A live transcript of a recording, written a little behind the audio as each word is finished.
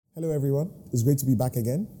Hello everyone, it's great to be back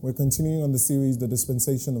again. We're continuing on the series, The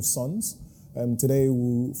Dispensation of Sons. Today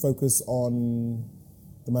we'll focus on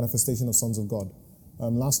the manifestation of sons of God.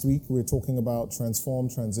 Last week we were talking about transform,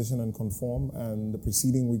 transition, and conform, and the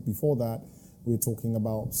preceding week before that we were talking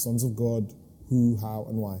about sons of God, who, how,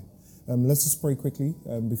 and why. Let's just pray quickly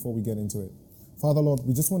before we get into it. Father Lord,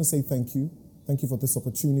 we just want to say thank you. Thank you for this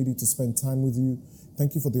opportunity to spend time with you.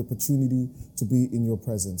 Thank you for the opportunity to be in your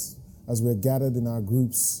presence. As we're gathered in our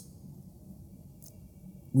groups,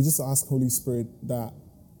 we just ask, Holy Spirit, that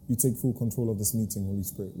you take full control of this meeting, Holy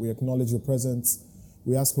Spirit. We acknowledge your presence.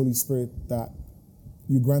 We ask, Holy Spirit, that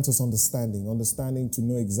you grant us understanding to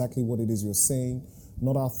know exactly what it is you're saying,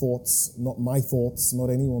 not our thoughts, not my thoughts, not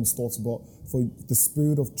anyone's thoughts, but for the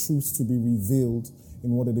spirit of truth to be revealed in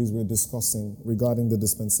what it is we're discussing regarding the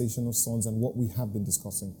dispensation of sons and what we have been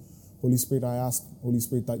discussing. Holy Spirit, I ask, Holy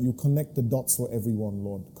Spirit, that you connect the dots for everyone,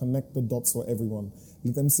 Lord. Connect the dots for everyone.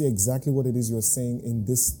 Let them see exactly what it is you're saying in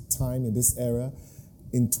this time, in this era,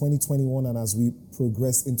 in 2021, and as we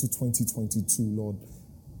progress into 2022, Lord.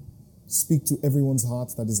 Speak to everyone's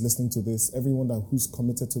heart that is listening to this, everyone who's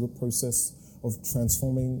committed to the process of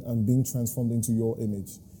transforming and being transformed into your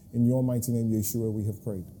image. In your mighty name, Yeshua, we have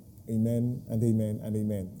prayed. Amen and amen and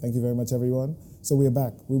amen. Thank you very much, everyone. So we're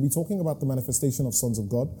back. We'll be talking about the manifestation of sons of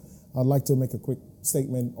God. I'd like to make a quick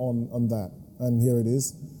statement on that. And here it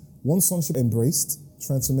is. Once sonship embraced,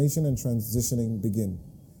 transformation and transitioning begin.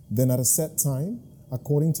 Then at a set time,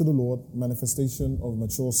 according to the Lord, manifestation of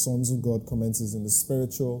mature sons of God commences in the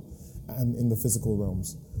spiritual and in the physical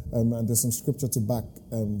realms. And there's some scripture to back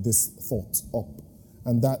this thought up.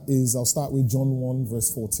 And that is, I'll start with John 1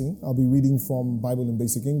 verse 14. I'll be reading from Bible in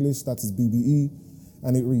Basic English, that is BBE,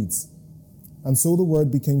 and it reads, "And so the Word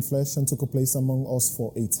became flesh and took a place among us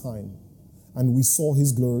for a time. And we saw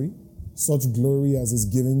his glory, such glory as is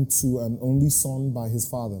given to an only Son by his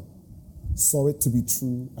Father. Saw it to be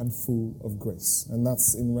true and full of grace." And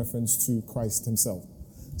that's in reference to Christ himself.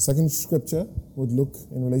 Second scripture would look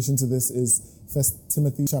in relation to this is 1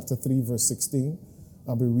 Timothy chapter 3 verse 16.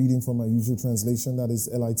 I'll be reading from my usual translation, that is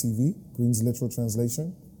LITV, Green's Literal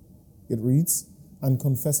Translation. It reads, "And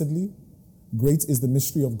confessedly, great is the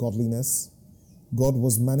mystery of godliness. God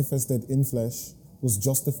was manifested in flesh, was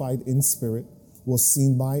justified in spirit, was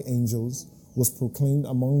seen by angels, was proclaimed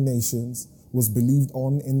among nations, was believed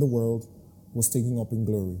on in the world, was taken up in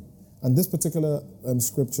glory." And this particular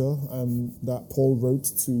scripture that Paul wrote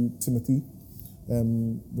to Timothy,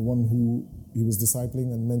 the one who he was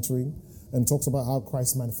discipling and mentoring, and talks about how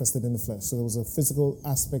Christ manifested in the flesh. So there was a physical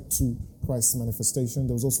aspect to Christ's manifestation.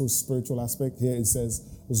 There was also a spiritual aspect. Here it says,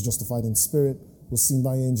 was justified in spirit, was seen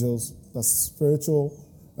by angels. That's spiritual.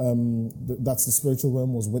 That's the spiritual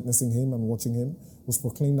realm, was witnessing him and watching him. Was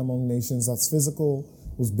proclaimed among nations. That's physical.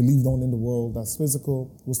 Was believed on in the world. That's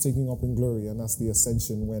physical. Was taken up in glory. And that's the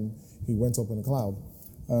ascension when he went up in a cloud.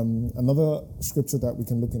 Another scripture that we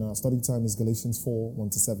can look in our study time is Galatians 4,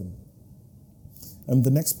 1-7.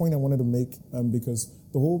 The next point I wanted to make, because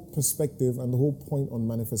the whole perspective and the whole point on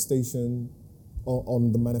manifestation,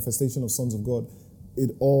 on the manifestation of sons of God,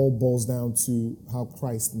 it all boils down to how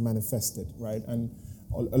Christ manifested, right? And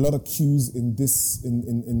a lot of cues in this,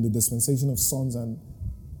 in the dispensation of sons and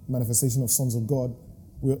manifestation of sons of God,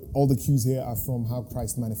 all the cues here are from how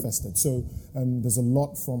Christ manifested. So there's a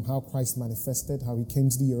lot from how Christ manifested, how he came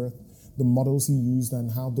to the earth, the models he used,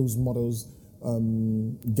 and how those models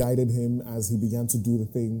guided him as he began to do the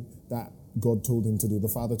thing that God told him to do, the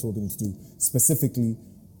Father told him to do. Specifically,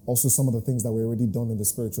 also some of the things that were already done in the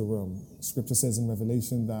spiritual realm. Scripture says in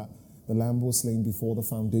Revelation that the Lamb was slain before the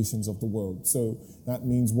foundations of the world. So that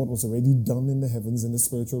means what was already done in the heavens, in the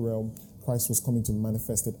spiritual realm, Christ was coming to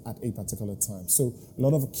manifest it at a particular time. So a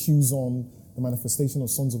lot of cues on the manifestation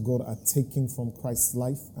of sons of God are taken from Christ's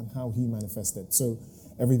life and how he manifested. So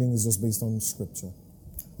everything is just based on Scripture.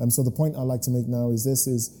 So the point I'd like to make now is this,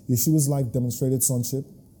 is Yeshua's life demonstrated sonship,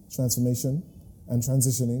 transformation, and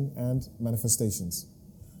transitioning, and manifestations.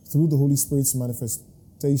 Through the Holy Spirit's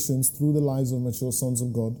manifestations, through the lives of mature sons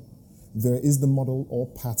of God, there is the model or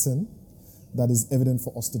pattern that is evident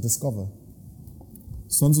for us to discover.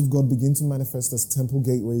 Sons of God begin to manifest as temple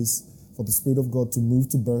gateways for the Spirit of God to move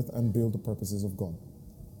to birth and build the purposes of God.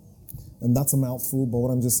 And that's a mouthful, but what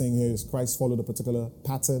I'm just saying here is Christ followed a particular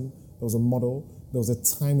pattern. There was a model. There was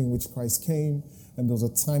a time in which Christ came, and there was a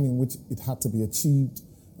time in which it had to be achieved.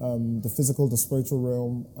 The physical, the spiritual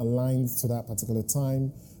realm aligned to that particular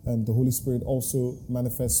time. The Holy Spirit also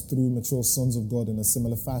manifests through mature sons of God in a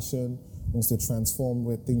similar fashion. Once they're transformed,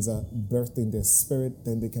 where things are birthed in their spirit,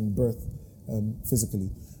 then they can birth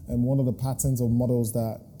physically. And one of the patterns or models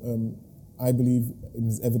that I believe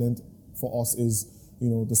is evident for us is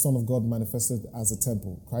the Son of God manifested as a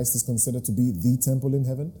temple. Christ is considered to be the temple in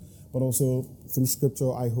heaven, but also through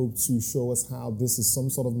scripture, I hope to show us how this is some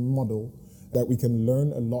sort of model that we can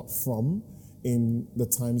learn a lot from in the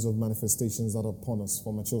times of manifestations that are upon us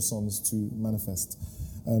for mature sons to manifest.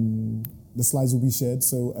 The slides will be shared,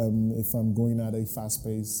 so if I'm going at a fast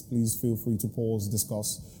pace, please feel free to pause,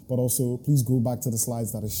 discuss, but also please go back to the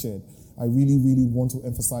slides that are shared. I really, really want to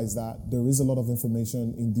emphasize that there is a lot of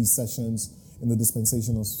information in these sessions in the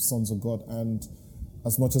dispensation of sons of God, and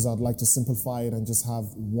as much as I'd like to simplify it and just have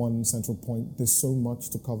one central point, there's so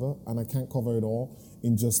much to cover, and I can't cover it all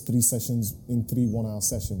in just 3 sessions, in 3 one-hour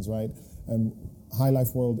sessions, right? High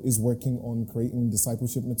Life World is working on creating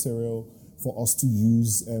discipleship material for us to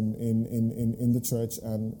use in the church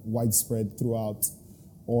and widespread throughout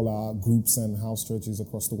all our groups and house churches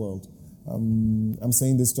across the world. I'm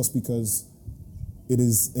saying this just because it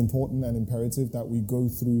is important and imperative that we go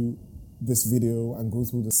through this video and go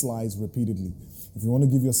through the slides repeatedly. If you want to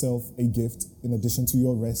give yourself a gift in addition to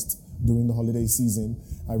your rest during the holiday season,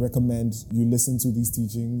 I recommend you listen to these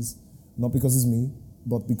teachings, not because it's me,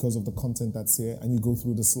 but because of the content that's here, and you go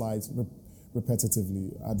through the slides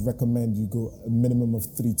repetitively. I'd recommend you go a minimum of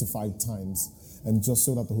 3 to 5 times, and just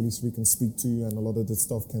so that the Holy Spirit can speak to you and a lot of this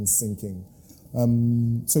stuff can sink in.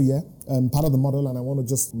 Part of the model, and I want to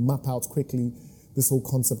just map out quickly this whole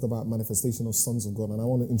concept about manifestation of sons of God, and I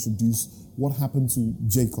want to introduce what happened to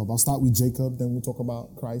Jacob. I'll start with Jacob, then we'll talk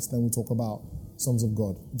about Christ, then we'll talk about sons of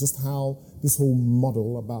God. Just how this whole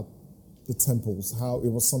model about the temples, how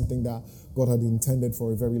it was something that God had intended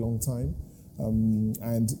for a very long time,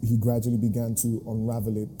 and he gradually began to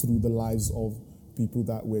unravel it through the lives of people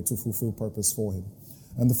that were to fulfill purpose for him.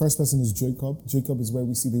 And the first person is Jacob. Jacob is where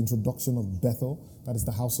we see the introduction of Bethel, that is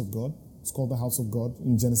the house of God. It's called the house of God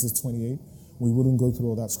in Genesis 28. We wouldn't go through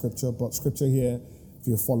all that scripture, but scripture here, if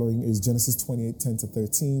you're following, is Genesis 28, 10 to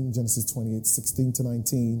 13, Genesis 28, 16 to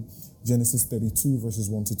 19, Genesis 32, verses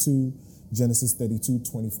 1 to 2, Genesis 32,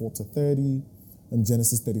 24 to 30, and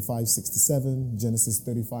Genesis 35, 6 to 7, Genesis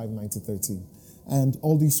 35, 9 to 13. And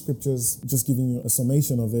all these scriptures, just giving you a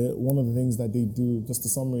summation of it, one of the things that they do, just a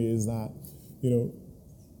summary, is that,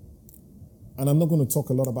 and I'm not going to talk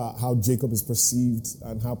a lot about how Jacob is perceived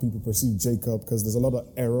and how people perceive Jacob, because there's a lot of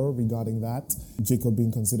error regarding that. Jacob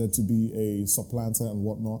being considered to be a supplanter and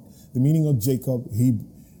whatnot. The meaning of Jacob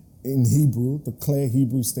in Hebrew, the clear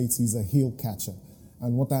Hebrew states he's a heel catcher.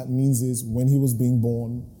 And what that means is when he was being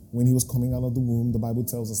born, when he was coming out of the womb, the Bible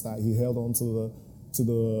tells us that he held on to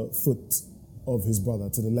the foot of his brother,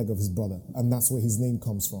 to the leg of his brother. And that's where his name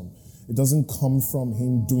comes from. It doesn't come from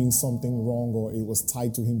him doing something wrong, or it was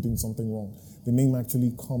tied to him doing something wrong. The name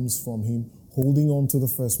actually comes from him holding on to the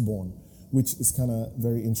firstborn, which is kind of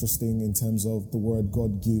very interesting in terms of the word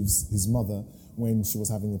God gives his mother when she was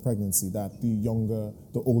having a pregnancy, that the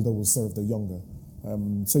older will serve the younger.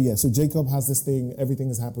 So Jacob has this thing, everything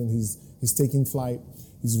has happened, he's taking flight,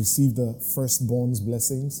 he's received the firstborn's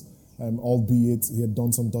blessings, albeit he had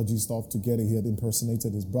done some dodgy stuff to get it, he had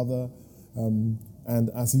impersonated his brother, and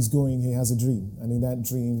as he's going, he has a dream, and in that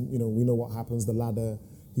dream, we know what happens, the ladder,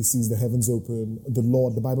 he sees the heavens open,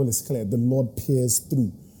 the Bible is clear, the Lord peers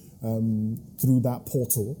through that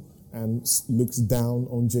portal and looks down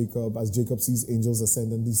on Jacob as Jacob sees angels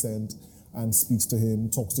ascend and descend, and speaks to him,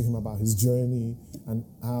 talks to him about his journey and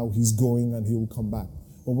how he's going and he will come back.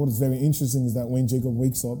 But what is very interesting is that when Jacob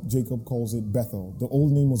wakes up, Jacob calls it Bethel. The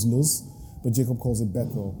old name was Luz, but Jacob calls it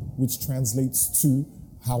Bethel, which translates to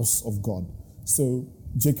house of God. So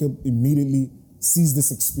Jacob immediately sees this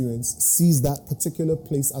experience, sees that particular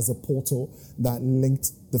place as a portal that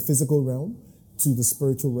linked the physical realm to the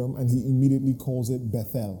spiritual realm, and he immediately calls it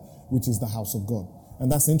Bethel, which is the house of God.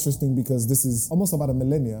 And that's interesting because this is almost about a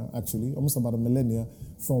millennia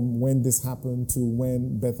from when this happened to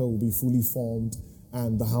when Bethel will be fully formed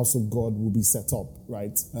and the house of God will be set up,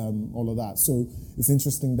 right? All of that. So it's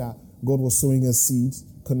interesting that God was sowing a seed,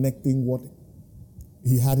 connecting what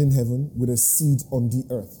he had in heaven with a seed on the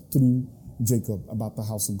earth through Jacob about the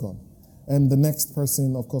house of God. And the next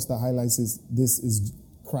person, of course, that highlights this is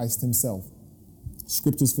Christ himself.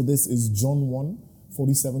 Scriptures for this is John 1,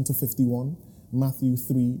 47 to 51, Matthew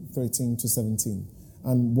 3, 13 to 17.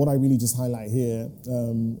 And what I really just highlight here,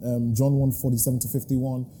 John 1, 47 to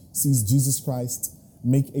 51, sees Jesus Christ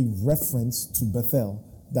make a reference to Bethel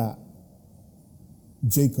that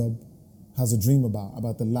Jacob has a dream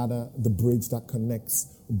about the ladder, the bridge that connects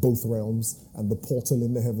both realms, and the portal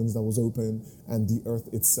in the heavens that was open, and the earth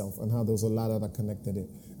itself, and how there was a ladder that connected it,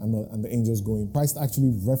 and the angels going. Christ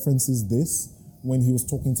actually references this when he was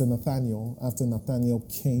talking to Nathanael, after Nathanael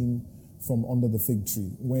came from under the fig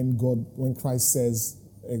tree. When Christ says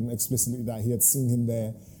explicitly that he had seen him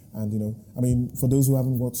there. And, I mean, for those who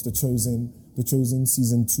haven't watched The Chosen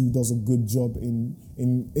season 2 does a good job in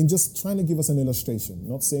just trying to give us an illustration.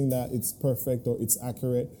 Not saying that it's perfect or it's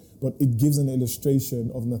accurate, but it gives an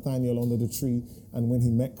illustration of Nathanael under the tree and when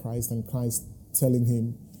he met Christ and Christ telling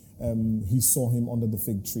him he saw him under the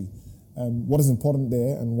fig tree. What is important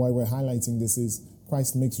there and why we're highlighting this is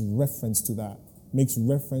Christ makes reference to that, makes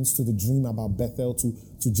reference to the dream about Bethel,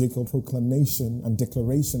 to Jacob's proclamation and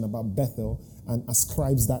declaration about Bethel, and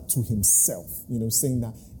ascribes that to himself, saying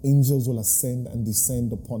that angels will ascend and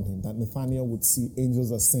descend upon him, that Nathanael would see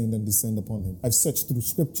angels ascend and descend upon him. I've searched through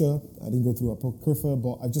scripture. I didn't go through Apocrypha,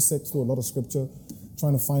 but I've just searched through a lot of scripture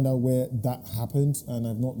trying to find out where that happened, and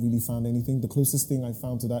I've not really found anything. The closest thing I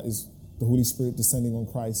found to that is the Holy Spirit descending on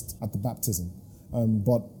Christ at the baptism.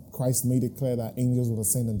 But Christ made it clear that angels would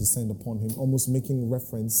ascend and descend upon him, almost making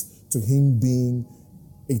reference to him being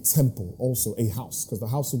a temple, also a house, because the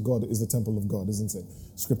house of God is the temple of God, isn't it?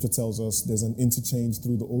 Scripture tells us there's an interchange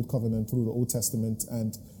through the Old Covenant, through the Old Testament,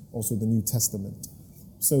 and also the New Testament.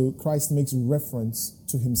 So Christ makes reference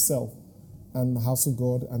to himself and the house of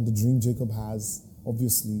God and the dream Jacob has,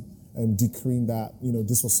 obviously, decreeing that,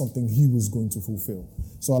 this was something he was going to fulfill.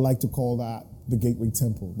 So I like to call that the gateway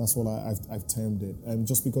temple. That's what I've termed it. And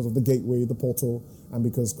just because of the gateway, the portal, and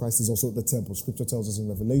because Christ is also the temple. Scripture tells us in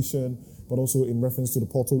Revelation, but also in reference to the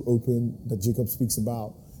portal open that Jacob speaks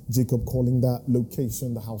about, Jacob calling that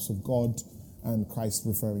location the house of God, and Christ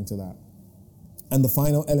referring to that. And the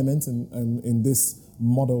final element in this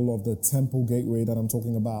model of the temple gateway that I'm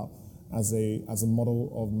talking about as a model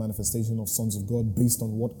of manifestation of sons of God based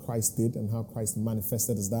on what Christ did and how Christ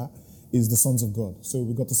manifested as that is the sons of God. So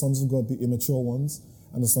we've got the sons of God, the immature ones,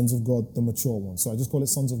 and the sons of God, the mature ones. So I just call it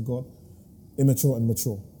sons of God, immature and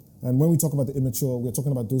mature. And when we talk about the immature, we're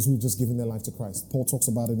talking about those who've just given their life to Christ. Paul talks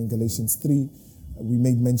about it in Galatians 3. We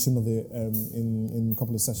made mention of it in a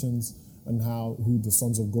couple of sessions and who the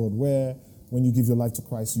sons of God were. When you give your life to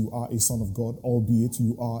Christ, you are a son of God, albeit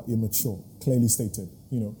you are immature, clearly stated,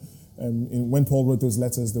 when Paul wrote those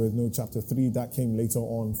letters, there was no chapter 3. That came later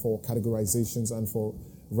on for categorizations and for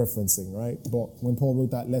referencing, right? But when Paul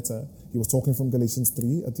wrote that letter, he was talking from Galatians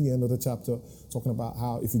 3 at the end of the chapter, talking about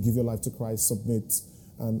how if you give your life to Christ, submit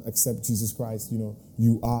and accept Jesus Christ,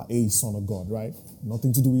 you are a son of God, right?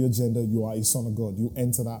 Nothing to do with your gender. You are a son of God. You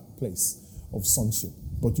enter that place of sonship.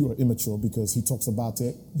 But you are immature because he talks about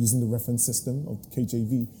it using the reference system of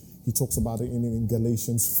KJV. He talks about it in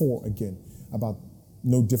Galatians 4 again, about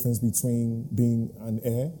no difference between being an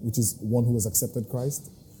heir, which is one who has accepted Christ,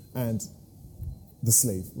 and the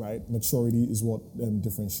slave, right? Maturity is what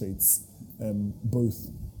differentiates both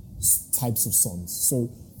types of sons.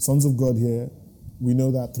 So sons of God here, we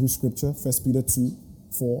know that through scripture, 1 Peter 2,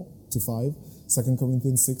 4 to 5, 2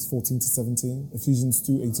 Corinthians 6, 14 to 17, Ephesians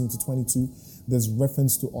 2, 18 to 22, there's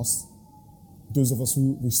reference to us, those of us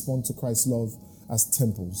who respond to Christ's love as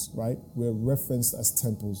temples, right? We're referenced as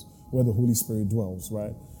temples where the Holy Spirit dwells,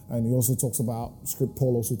 right? And he also talks about,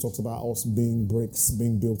 Paul also talks about us being bricks,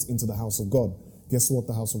 being built into the house of God. Guess what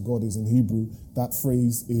the house of God is in Hebrew? That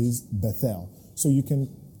phrase is Bethel. So you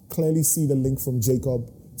can clearly see the link from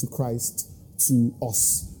Jacob to Christ to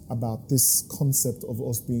us about this concept of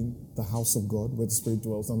us being the house of God where the Spirit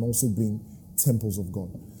dwells and also being temples of God,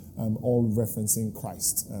 all referencing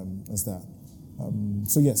Christ as that.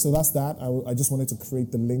 So that's that. I just wanted to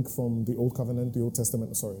create the link from the Old Covenant, from the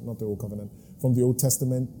Old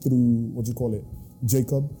Testament through,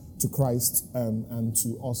 Jacob to Christ and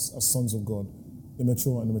to us as sons of God,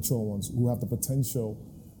 immature and the mature ones who have the potential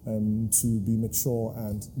to be mature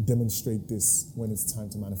and demonstrate this when it's time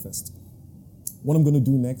to manifest. What I'm going to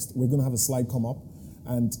do next, we're going to have a slide come up,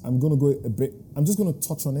 and I'm going to go I'm just going to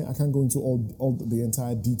touch on it. I can't go into all the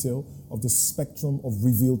entire detail of the spectrum of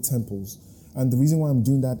revealed temples. And the reason why I'm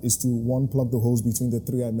doing that is to, one, plug the holes between the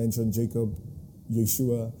three I mentioned, Jacob,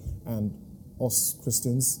 Yeshua, and us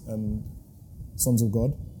Christians, sons of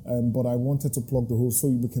God. But I wanted to plug the holes so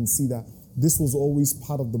we can see that this was always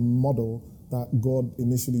part of the model that God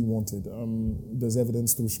initially wanted. There's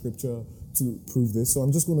evidence through scripture to prove this. So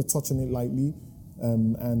I'm just going to touch on it lightly,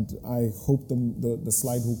 and I hope the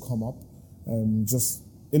slide will come up, just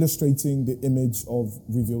illustrating the image of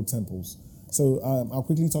revealed temples. So I'll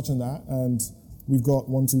quickly touch on that, and we've got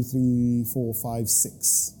 1, 2, 3, 4, 5,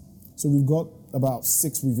 6. So we've got about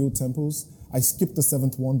 6 revealed temples. I skipped the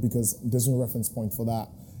 7th one because there's no reference point for that.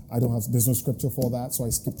 There's no scripture for that, so I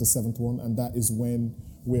skipped the 7th one, and that is when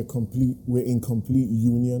we're in complete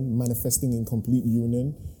union, manifesting in complete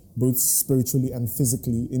union, both spiritually and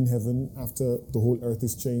physically in heaven after the whole earth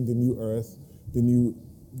is changed, the new earth, the new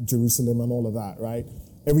Jerusalem and all of that, right?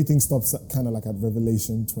 everything stops kind of like at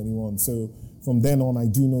Revelation 21. So from then on, I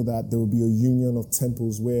do know that there will be a union of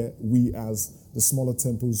temples where we as the smaller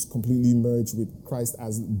temples completely merge with Christ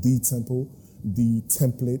as the temple, the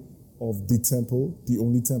template of the temple, the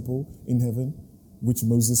only temple in heaven, which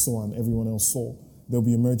Moses saw and everyone else saw. They'll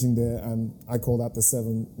be emerging there, and I call that the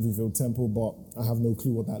 7 revealed temple, but I have no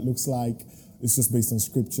clue what that looks like. It's just based on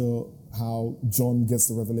scripture, how John gets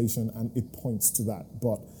the revelation, and it points to that.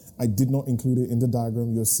 But I did not include it in the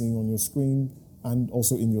diagram you're seeing on your screen and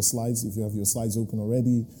also in your slides, if you have your slides open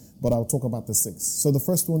already, but I'll talk about the 6. So the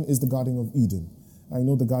first one is the Garden of Eden. I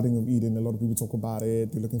know the Garden of Eden, a lot of people talk about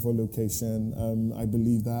it, they're looking for a location. I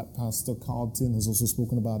believe that Pastor Carlton has also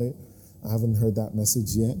spoken about it. I haven't heard that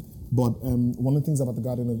message yet. But one of the things about the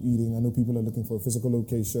Garden of Eden, I know people are looking for a physical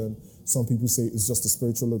location. Some people say it's just a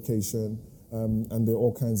spiritual location, and there are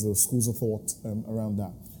all kinds of schools of thought around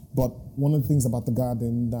that. But one of the things about the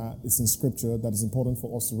garden that is in scripture that is important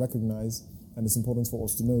for us to recognize and it's important for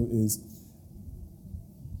us to know is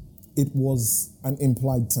it was an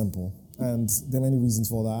implied temple. And there are many reasons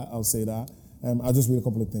for that. I'll say that. I'll just read a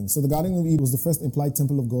couple of things. So the Garden of Eden was the first implied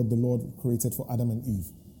temple of God the Lord created for Adam and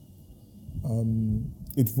Eve.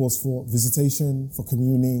 It was for visitation, for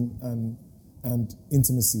communing, and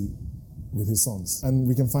intimacy with his sons. And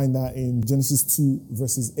we can find that in Genesis 2,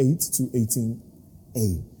 verses 8 to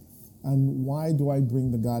 18a. And why do I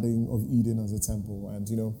bring the Garden of Eden as a temple? And,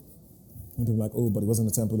 people are like, oh, but it wasn't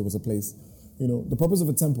a temple, it was a place. The purpose of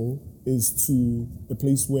a temple is to a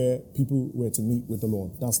place where people were to meet with the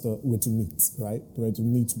Lord. That's where to meet, right? Where to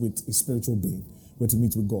meet with a spiritual being, where to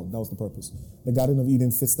meet with God. That was the purpose. The Garden of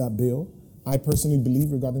Eden fits that bill. I personally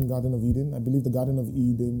believe regarding the Garden of Eden, I believe the Garden of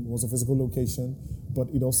Eden was a physical location, but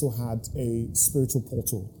it also had a spiritual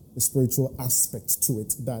portal, a spiritual aspect to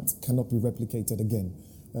it that cannot be replicated again,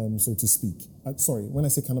 so to speak. Sorry, when I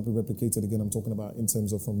say cannot be replicated again, I'm talking about in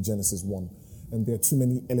terms of from Genesis 1. And there are too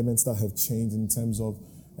many elements that have changed in terms of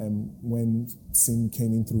when sin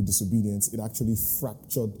came in through disobedience, it actually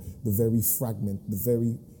fractured the very fragment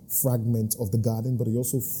of the garden, but it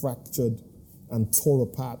also fractured and tore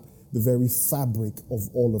apart the very fabric of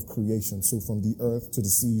all of creation. So from the earth to the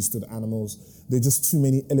seas to the animals, there are just too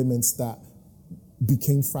many elements that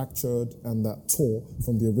became fractured and that tore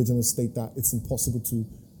from the original state that it's impossible to,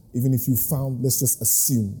 even if you found, let's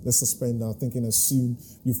suspend our thinking, assume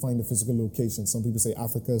you find a physical location. Some people say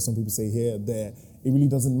Africa, some people say here, there. It really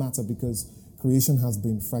doesn't matter because creation has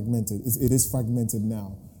been fragmented. It is fragmented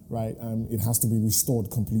now, right? It has to be restored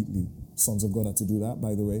completely. Sons of God are to do that,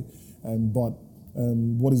 by the way. But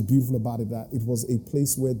what is beautiful about it, that it was a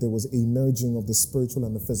place where there was a merging of the spiritual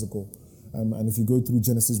and the physical. And if you go through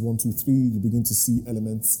Genesis 1, 2, 3, you begin to see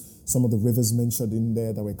elements. Some of the rivers mentioned in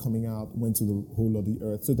there that were coming out went to the whole of the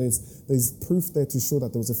earth. So there's proof there to show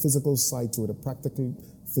that there was a physical side to it, a practical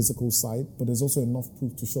physical side, but there's also enough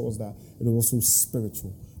proof to show us that it was also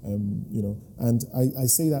spiritual. And I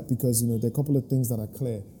say that because, there are a couple of things that are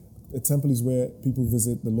clear. A temple is where people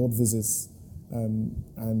visit, the Lord visits,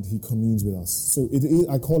 and he communes with us. So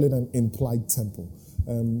I call it an implied temple.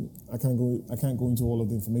 I can't go into all of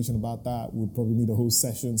the information about that. We'll probably need a whole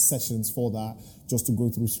sessions for that, just to go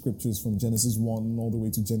through scriptures from Genesis 1 all the way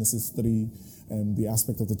to Genesis 3, the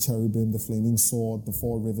aspect of the cherubim, the flaming sword, the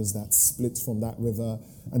 4 rivers that split from that river,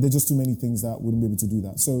 and there are just too many things that wouldn't be able to do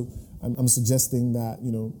that. So I'm suggesting that,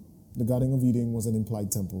 the Garden of Eden was an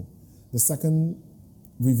implied temple. The second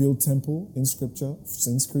revealed temple in scripture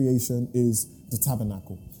since creation is the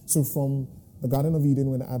tabernacle. So from the Garden of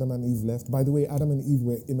Eden, when Adam and Eve left, by the way, Adam and Eve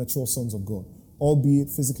were immature sons of God, albeit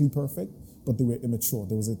physically perfect, but they were immature.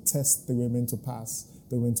 There was a test they were meant to pass.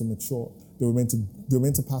 They were meant to mature. They were meant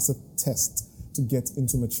to pass a test to get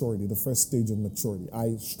into maturity, the first stage of maturity.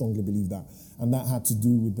 I strongly believe that. And that had to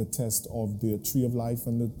do with the test of the tree of life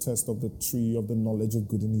and the test of the tree of the knowledge of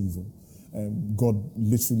good and evil. God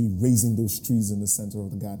literally raising those trees in the center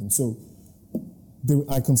of the garden. So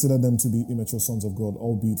I consider them to be immature sons of God,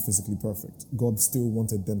 albeit physically perfect. God still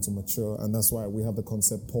wanted them to mature, and that's why we have the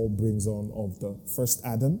concept Paul brings on of the first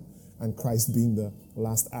Adam, and Christ being the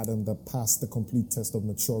last Adam that passed the complete test of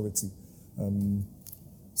maturity.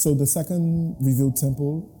 So the second revealed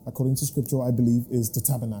temple, according to scripture, I believe, is the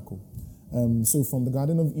tabernacle. So from the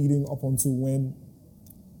Garden of Eden up until when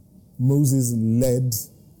Moses led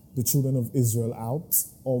the children of Israel out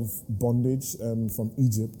of bondage from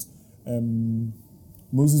Egypt,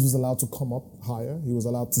 Moses was allowed to come up higher. He was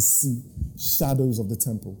allowed to see shadows of the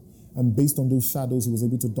temple. And based on those shadows, he was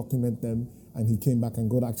able to document them. And he came back, and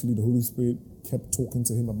God actually, the Holy Spirit, kept talking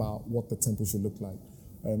to him about what the temple should look like.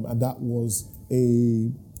 And that was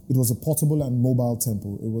it was a portable and mobile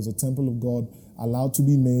temple. It was a temple of God allowed to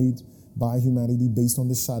be made by humanity based on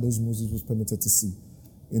the shadows Moses was permitted to see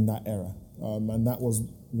in that era. And that was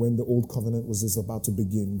when the old covenant was just about to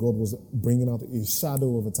begin. God was bringing out a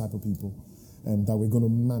shadow of a type of people that we're going to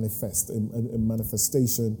manifest, a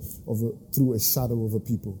manifestation through a shadow of a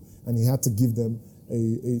people. And he had to give them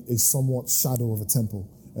a somewhat shadow of a temple.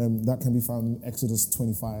 That can be found in Exodus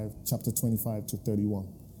 25, chapter 25 to 31.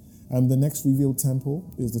 The next revealed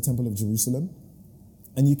temple is the Temple of Jerusalem.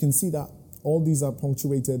 And you can see that all these are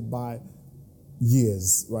punctuated by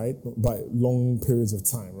years, right? By long periods of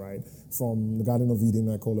time, right? From the Garden of Eden,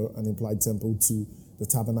 I call it an implied temple, to the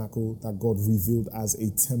tabernacle that God revealed as a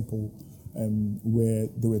temple where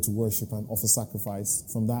they were to worship and offer sacrifice.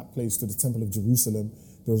 From that place to the Temple of Jerusalem,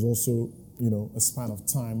 there was also, a span of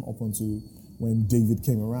time up until when David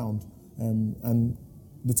came around. And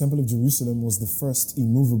the Temple of Jerusalem was the first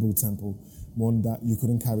immovable temple, one that you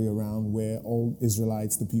couldn't carry around, where all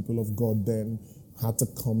Israelites, the people of God then, had to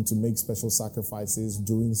come to make special sacrifices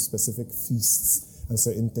during specific feasts and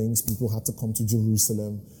certain things. People had to come to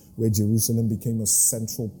Jerusalem, where Jerusalem became a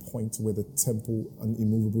central point where the temple, an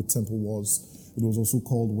immovable temple, was. It was also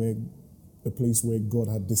called a place where God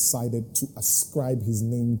had decided to ascribe his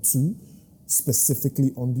name to,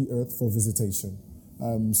 specifically on the earth for visitation.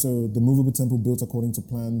 So the movable temple built according to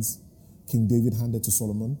plans King David handed to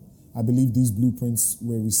Solomon. I believe these blueprints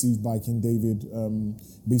were received by King David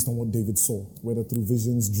based on what David saw, whether through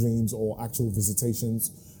visions, dreams, or actual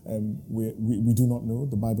visitations. We do not know.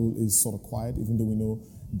 The Bible is sort of quiet, even though we know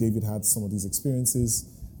David had some of these experiences.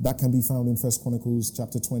 That can be found in 1 Chronicles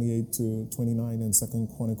chapter 28 to 29 and 2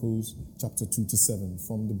 Chronicles chapter 2 to 7,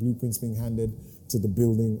 from the blueprints being handed to the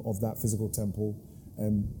building of that physical temple,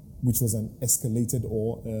 which was an escalated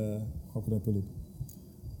or, how could I put it?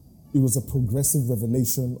 It was a progressive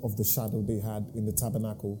revelation of the shadow they had in the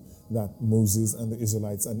tabernacle that Moses and the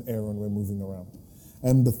Israelites and Aaron were moving around.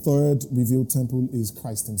 And the third revealed temple is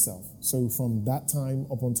Christ himself. So from that time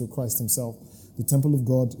up until Christ himself, the temple of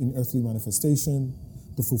God in earthly manifestation,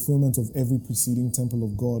 the fulfillment of every preceding temple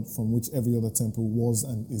of God from which every other temple was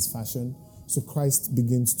and is fashioned. So Christ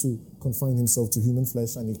begins to confine himself to human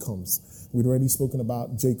flesh and he comes. We'd already spoken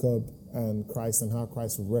about Jacob and Christ and how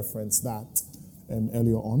Christ referenced that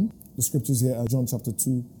earlier on. The scriptures here are John chapter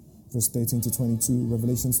 2, verse 13 to 22,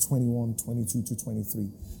 Revelations 21, 22 to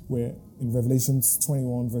 23, where in Revelations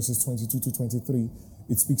 21, verses 22 to 23,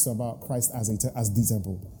 it speaks about Christ as the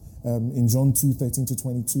temple. In John 2, 13 to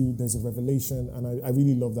 22, there's a revelation, and I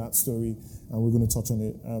really love that story, and we're going to touch on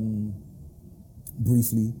it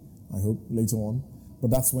briefly, I hope, later on.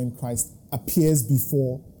 But that's when Christ appears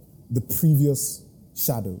before the previous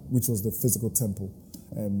shadow, which was the physical temple.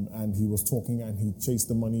 And he was talking and he chased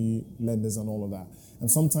the money lenders and all of that.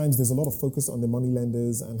 And sometimes there's a lot of focus on the money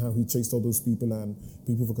lenders and how he chased all those people, and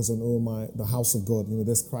people focus on, the house of God.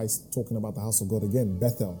 There's Christ talking about the house of God again,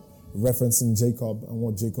 Bethel, referencing Jacob and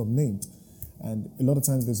what Jacob named. And a lot of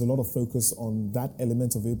times there's a lot of focus on that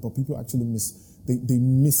element of it, but people actually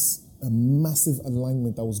miss a massive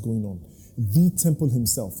alignment that was going on. The temple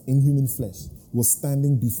himself in human flesh was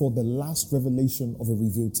standing before the last revelation of a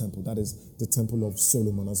revealed temple. That is the Temple of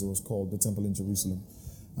Solomon, as it was called, the temple in Jerusalem.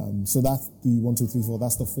 So that's the 1, 2, 3, 4.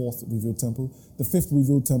 That's the fourth revealed temple. The fifth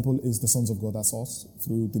revealed temple is the sons of God. That's us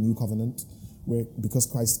through the new covenant, where because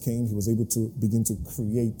Christ came, he was able to begin to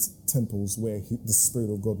create temples where the Spirit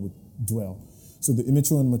of God would dwell. So the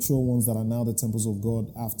immature and mature ones that are now the temples of God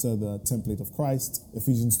after the template of Christ,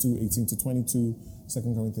 Ephesians 2, 18 to 22, 2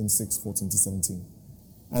 Corinthians 6, 14 to 17.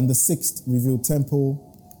 And the sixth revealed temple,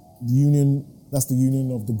 that's the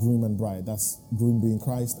union of the groom and bride. That's groom being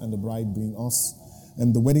Christ and the bride being us.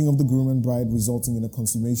 And the wedding of the groom and bride resulting in a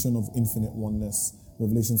consummation of infinite oneness.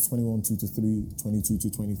 Revelations 21, 2 to 3, 22 to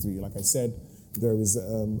 23. Like I said, there is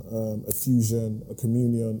a fusion, a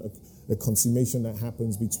communion, a consummation that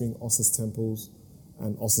happens between us as temples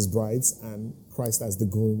and us as brides, and Christ as the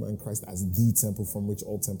groom and Christ as the temple from which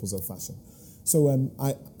all temples are fashioned. So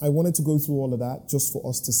I wanted to go through all of that just for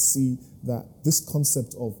us to see that this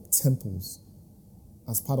concept of temples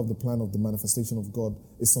as part of the plan of the manifestation of God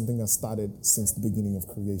is something that started since the beginning of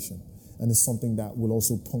creation. And it's something that will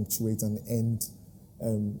also punctuate and end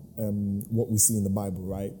what we see in the Bible,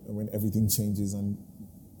 right? And when everything changes and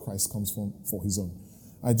Christ comes for his own.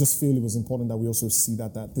 I just feel it was important that we also see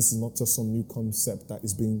that this is not just some new concept that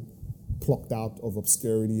is being plucked out of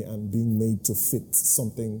obscurity and being made to fit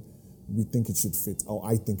something we think it should fit, or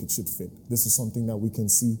I think it should fit. This is something that we can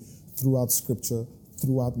see throughout Scripture,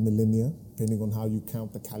 throughout millennia, depending on how you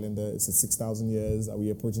count the calendar. Is it 6,000 years? Are we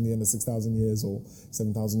approaching the end of 6,000 years or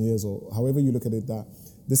 7,000 years? Or however you look at it, that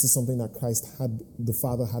this is something that the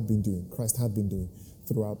Father had been doing, Christ had been doing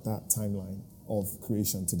throughout that timeline of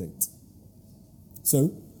creation to date.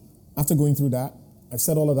 So, after going through that, I've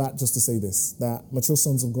said all of that just to say this, that mature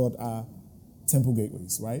sons of God are temple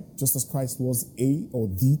gateways, right? Just as Christ was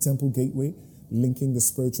the temple gateway, linking the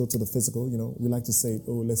spiritual to the physical. We like to say,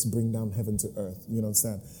 let's bring down heaven to earth. You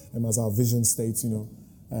understand? And as our vision states,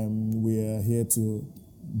 we're here to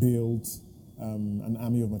build an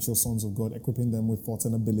army of mature sons of God, equipping them with thought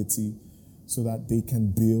and ability so that they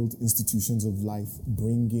can build institutions of life,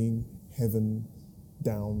 bringing heaven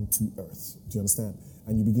down to earth. Do you understand?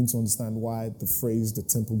 And you begin to understand why the phrase, the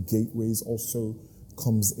temple gateways, also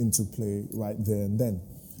comes into play right there and then.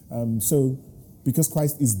 So because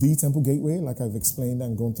Christ is the temple gateway, like I've explained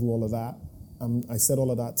and gone through all of that, I said all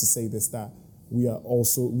of that to say this, that we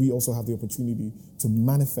also have the opportunity to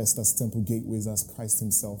manifest as temple gateways as Christ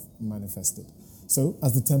himself manifested. So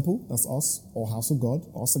as the temple, that's us, or house of God,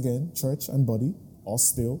 us again, church and body, us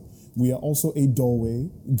still, we are also a doorway,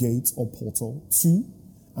 gate, or portal to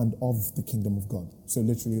and of the kingdom of God. So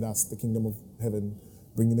literally that's the kingdom of heaven,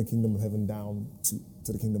 bringing the kingdom of heaven down to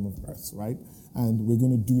the kingdom of earth, right? And we're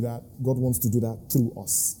going to do that. God wants to do that through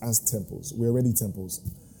us as temples. We're already temples,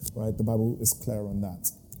 right? The Bible is clear on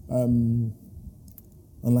that.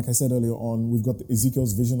 And like I said earlier on, we've got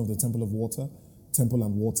Ezekiel's vision of the temple and water.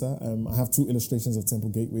 I have two illustrations of temple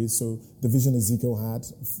gateways. So the vision Ezekiel had,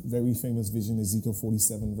 very famous vision, Ezekiel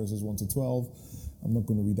 47 verses 1 to 12. I'm not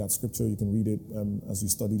going to read that scripture. You can read it as you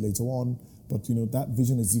study later on. But, that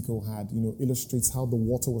vision Ezekiel had, illustrates how the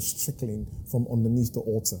water was trickling from underneath the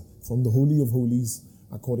altar, from the Holy of Holies,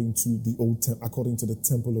 according to the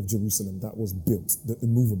temple of Jerusalem that was built, the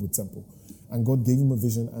immovable temple. And God gave him a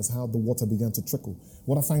vision as how the water began to trickle.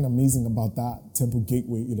 What I find amazing about that temple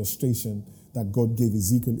gateway illustration that God gave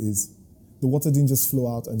Ezekiel is the water didn't just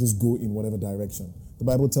flow out and just go in whatever direction. The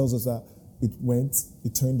Bible tells us that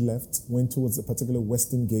it turned left, went towards a particular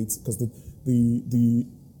western gate, because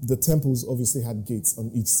the temples obviously had gates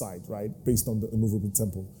on each side, right? Based on the immovable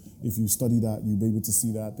temple. If you study that, you'll be able to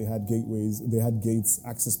see that they had gateways, they had gates,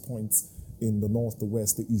 access points in the north, the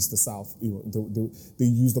west, the east, the south. They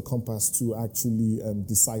used the compass to actually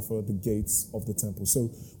decipher the gates of the temple. So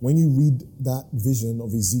when you read that vision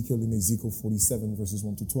of Ezekiel in Ezekiel 47 verses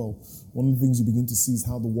 1 to 12, one of the things you begin to see is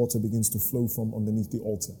how the water begins to flow from underneath the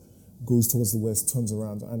altar, goes towards the west, turns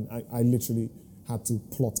around. And I literally had to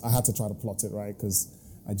try to plot it, right? Because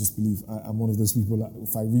I just believe I'm one of those people that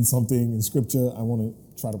if I read something in scripture, I want to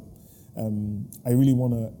try to, I really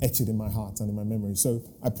want to etch it in my heart and in my memory. So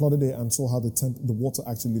I plotted it and saw how the water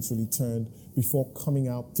actually literally turned before coming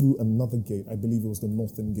out through another gate. I believe it was the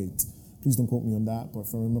northern gate. Please don't quote me on that, but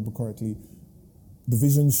if I remember correctly, the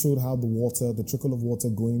vision showed how the trickle of water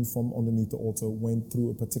going from underneath the altar went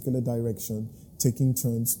through a particular direction, taking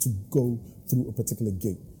turns to go through a particular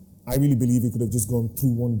gate. I really believe it could have just gone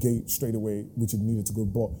through one gate straight away, which it needed to go,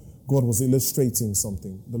 but God was illustrating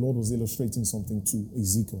something. The Lord was illustrating something to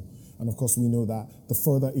Ezekiel. And of course, we know that the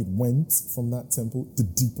further it went from that temple, the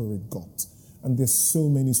deeper it got. And there's so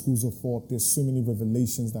many schools of thought, there's so many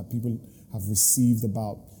revelations that people have received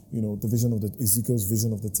about, the vision of Ezekiel's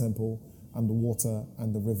vision of the temple and the water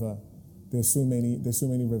and the river. There's so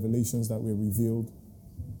many revelations that were revealed,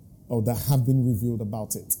 or that have been revealed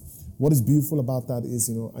about it. What is beautiful about that is,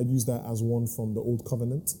 I use that as one from the Old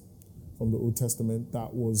Covenant, from the Old Testament. That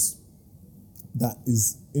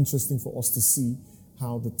is interesting for us to see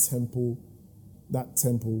how that temple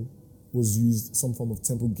was used, some form of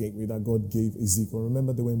temple gateway that God gave Ezekiel.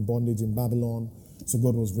 Remember, they were in bondage in Babylon, so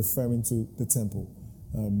God was referring to the temple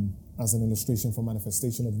as an illustration for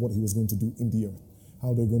manifestation of what he was going to do in the earth,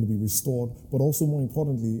 how they're going to be restored. But also, more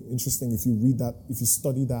importantly, interesting, if you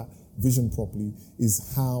study that vision properly,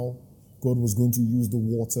 is how God was going to use the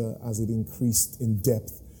water as it increased in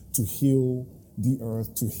depth to heal the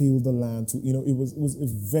earth, to heal the land. It was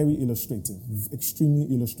very illustrative,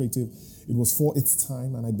 extremely illustrative. It was for its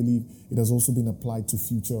time, and I believe it has also been applied to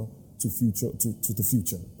the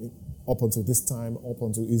future. Up until this time, up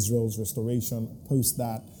until Israel's restoration, post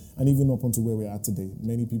that, and even up until where we are today.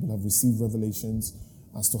 Many people have received revelations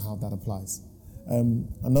as to how that applies.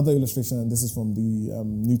 Another illustration, and this is from the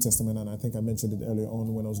New Testament, and I think I mentioned it earlier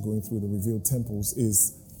on when I was going through the revealed temples,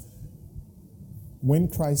 is when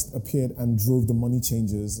Christ appeared and drove the money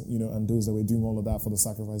changers, and those that were doing all of that for the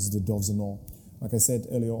sacrifices, the doves and all. Like I said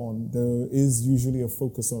earlier on, there is usually a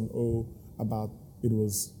focus on, it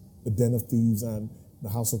was a den of thieves and the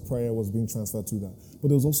house of prayer was being transferred to that. But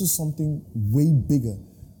there was also something way bigger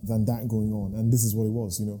than that going on, and this is what it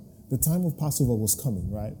was, The time of Passover was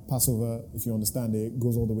coming, right? Passover, if you understand it,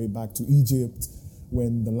 goes all the way back to Egypt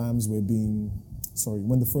when the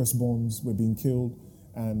firstborns were being killed,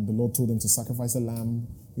 And the Lord told them to sacrifice a lamb,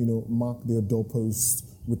 mark their doorposts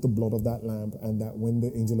with the blood of that lamb, and that when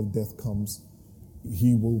the angel of death comes,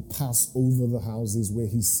 he will pass over the houses where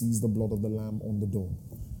he sees the blood of the lamb on the door.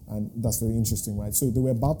 And that's very interesting, right? So they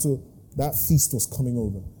were about to, that feast was coming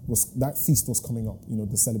up,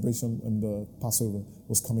 the celebration and the Passover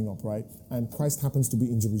was coming up, right? And Christ happens to be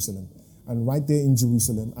in Jerusalem. And right there in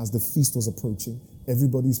Jerusalem, as the feast was approaching,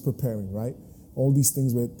 everybody's preparing, right? All these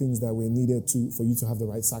things were things that were needed for you to have the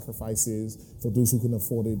right sacrifices. For those who couldn't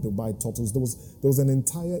afford it, they'll buy turtles. There was an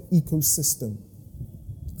entire ecosystem,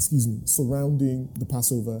 surrounding the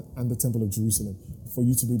Passover and the Temple of Jerusalem for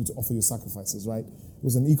you to be able to offer your sacrifices, right? It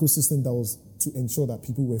was an ecosystem that was to ensure that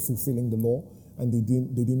people were fulfilling the law and they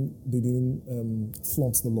didn't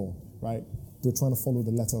flaunt the law, right? They're trying to follow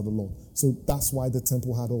the letter of the law. So that's why the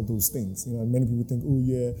temple had all those things. And many people think,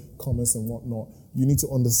 commerce and whatnot. You need to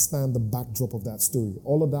understand the backdrop of that story.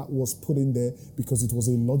 All of that was put in there because it was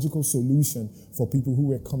a logical solution for people who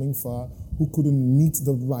were coming far, who couldn't meet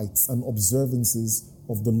the rites and observances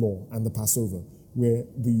of the law and the Passover, where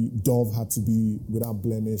the dove had to be without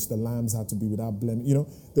blemish, the lambs had to be without blemish.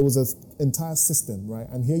 There was an entire system, right?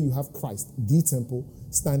 And here you have Christ, the temple,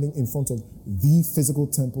 standing in front of the physical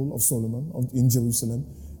temple of Solomon in Jerusalem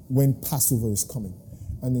when Passover is coming.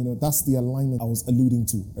 And that's the alignment I was alluding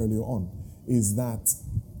to earlier on, is that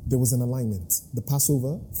there was an alignment. The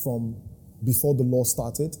Passover from before the law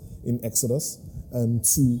started in Exodus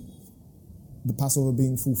to the Passover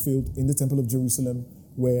being fulfilled in the Temple of Jerusalem,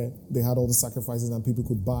 where they had all the sacrifices and people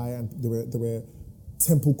could buy, and there were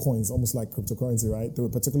temple coins, almost like cryptocurrency, right? There were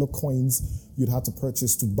particular coins you'd have to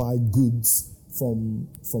purchase to buy goods from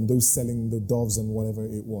those selling the doves and whatever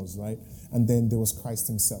it was, right? And then there was Christ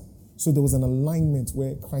himself. So there was an alignment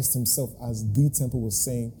where Christ himself, as the temple, was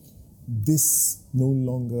saying, this no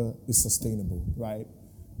longer is sustainable, right?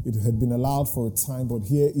 It had been allowed for a time, but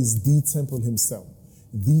here is the temple himself.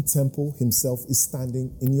 The temple himself is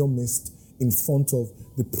standing in your midst in front of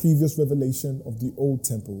the previous revelation of the old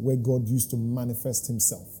temple where God used to manifest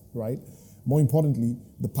himself, right? More importantly,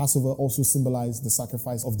 the Passover also symbolized the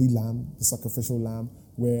sacrifice of the lamb, the sacrificial lamb,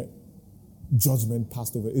 where judgment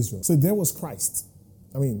passed over Israel. So there was Christ.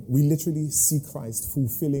 We literally see Christ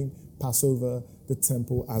fulfilling Passover, the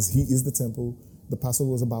temple, as he is the temple. The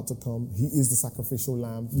Passover was about to come. He is the sacrificial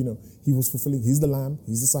lamb. He was fulfilling. He's the lamb.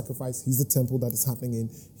 He's the sacrifice. He's the temple that is happening in.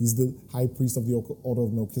 He's the high priest of the order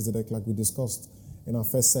of Melchizedek, like we discussed in our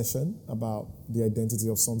first session about the identity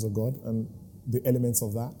of sons of God and the elements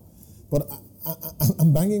of that. But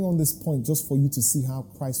I'm banging on this point just for you to see how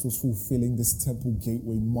Christ was fulfilling this temple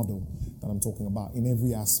gateway model that I'm talking about in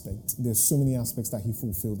every aspect. There's so many aspects that he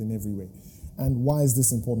fulfilled in every way. And why is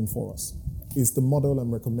this important for us? It's the model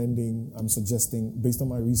I'm suggesting, based on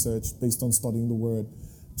my research, based on studying the word,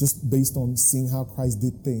 just based on seeing how Christ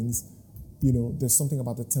did things. There's something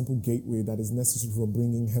about the temple gateway that is necessary for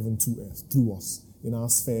bringing heaven to earth through us, in our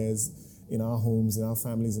spheres, in our homes, in our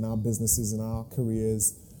families, in our businesses, in our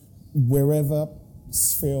careers, wherever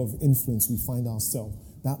sphere of influence we find ourselves.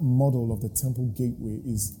 That model of the temple gateway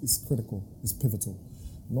is critical, is pivotal.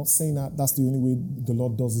 I'm not saying that that's the only way the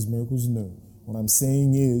Lord does his miracles, no. What I'm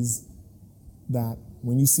saying is that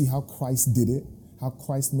when you see how Christ did it, how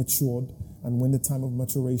Christ matured, and when the time of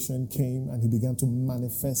maturation came and he began to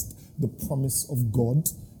manifest the promise of God,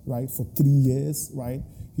 right, for 3 years, right,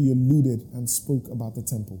 he alluded and spoke about the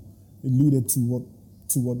temple, alluded to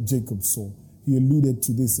what Jacob saw. He alluded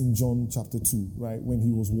to this in John chapter 2, right, when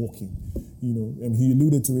he was walking, and he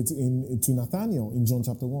alluded to it to Nathanael in John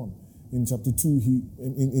chapter 1. In chapter 2,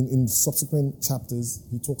 in subsequent chapters,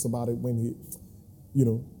 he talks about it when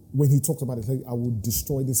he talked about it, like, I will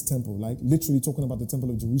destroy this temple, like literally talking about the temple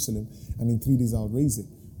of Jerusalem, and in 3 days I'll raise it.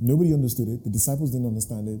 Nobody understood it. The disciples didn't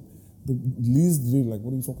understand it. The leaders did, like,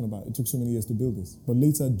 what are you talking about? It took so many years to build this. But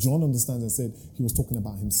later, John understands and said he was talking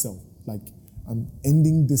about himself. Like, I'm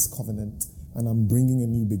ending this covenant and I'm bringing a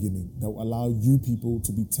new beginning that will allow you people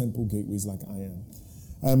to be temple gateways like I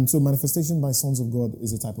am. So manifestation by sons of God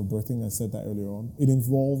is a type of birthing. I said that earlier on. It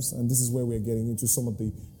involves, and this is where we're getting into some of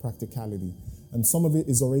the practicality. And some of it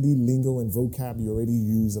is already lingo and vocab you already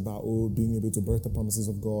use about, being able to birth the promises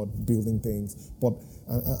of God, building things. But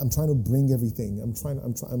I'm trying to bring everything. I'm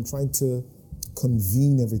trying to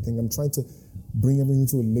convene everything. I'm trying to bring everything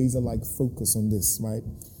to a laser-like focus on this, right?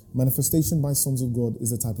 Manifestation by sons of God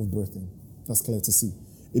is a type of birthing. That's clear to see.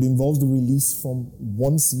 It involves the release from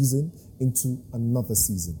one season into another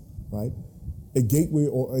season, right? A gateway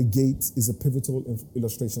or a gate is a pivotal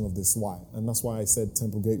illustration of this. Why? And that's why I said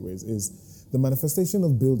temple gateways is the manifestation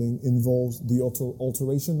of building involves the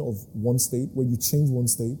alteration of one state, where you change one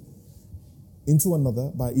state into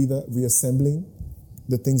another by either reassembling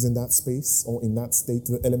the things in that space or in that state,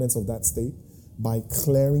 the elements of that state, by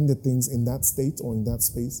clearing the things in that state or in that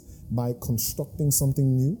space, by constructing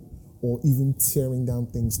something new, or even tearing down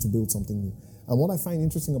things to build something new. And what I find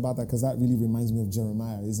interesting about that, because that really reminds me of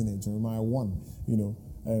Jeremiah, isn't it? Jeremiah 1,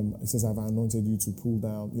 it says, I've anointed you to pull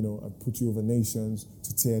down, I've put you over nations,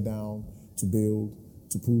 to tear down, to build,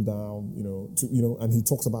 to pull down, and he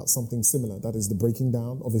talks about something similar. That is the breaking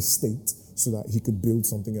down of a state so that he could build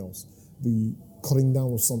something else. The cutting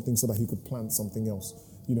down of something so that he could plant something else.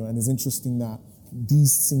 And it's interesting that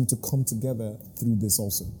these seem to come together through this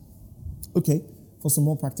also. Okay, for some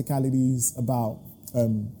more practicalities about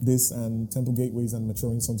this and temple gateways and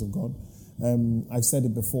maturing sons of God. I've said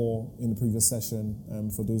it before in the previous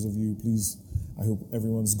session. For those of you, please, I hope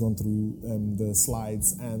everyone's gone through the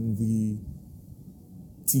slides and the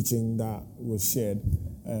teaching that was shared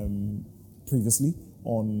previously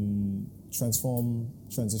on transform,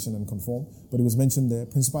 transition, and conform. But it was mentioned there,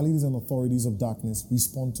 principalities and authorities of darkness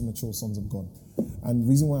respond to mature sons of God. And the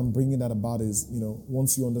reason why I'm bringing that about is,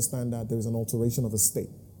 once you understand that there is an alteration of a state,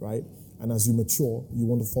 right? And as you mature, you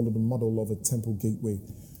want to follow the model of a temple gateway.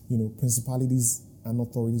 Principalities and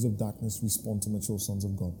authorities of darkness respond to mature sons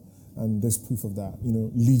of God. And there's proof of that.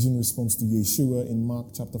 Legion responds to Yeshua in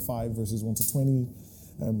Mark chapter 5, verses 1 to 20.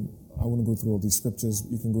 I won't go through all these scriptures.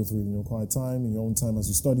 You can go through it in your quiet time, in your own time as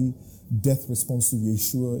you study. Death responds to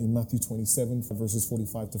Yeshua in Matthew 27, verses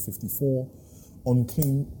 45 to 54.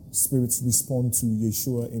 Unclean spirits respond to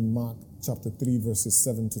Yeshua in Mark chapter 3, verses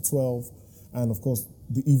 7 to 12. And of course,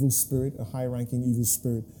 the evil spirit, a high-ranking evil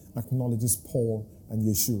spirit, acknowledges Paul and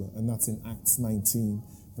Yeshua. And that's in Acts 19,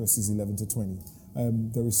 verses 11 to 20.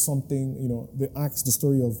 There is something, the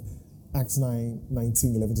story of Acts 9,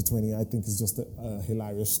 19, 11 to 20, I think is just a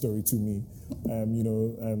hilarious story to me.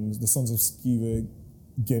 The sons of Sceva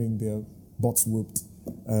getting their butts whooped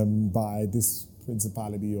by this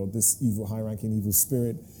principality or this evil, high-ranking evil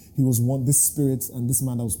spirit. This spirit and this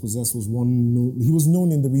man that was possessed was he was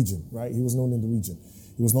known in the region, right? He was known in the region.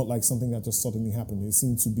 It was not like something that just suddenly happened. It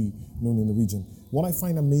seemed to be known in the region. What I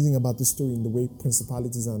find amazing about this story and the way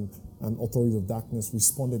principalities and authorities of darkness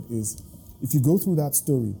responded is, if you go through that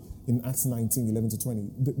story in Acts 19, 11 to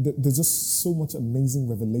 20, there's just so much amazing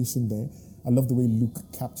revelation there. I love the way Luke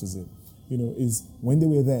captures it. Is when they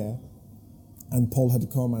were there and Paul had to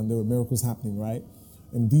come and there were miracles happening, right?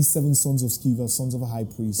 And these 7 sons of Sceva, sons of a high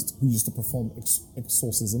priest who used to perform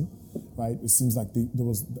exorcism, right? It seems like there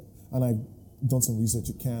was, and I've done some research,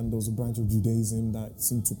 there was a branch of Judaism that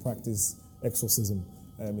seemed to practice exorcism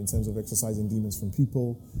in terms of exorcising demons from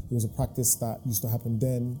people. It was a practice that used to happen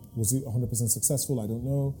then. Was it 100% successful? I don't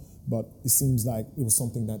know. But it seems like it was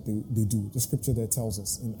something that they do. The scripture there tells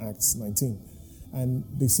us in Acts 19. And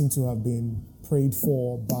they seem to have been prayed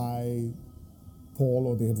for by Paul,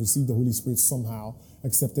 or they had received the Holy Spirit somehow,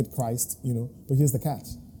 accepted Christ, But here's the catch.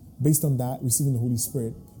 Based on that, receiving the Holy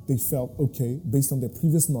Spirit, they felt okay, based on their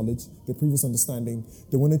previous knowledge, their previous understanding,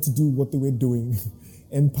 they wanted to do what they were doing,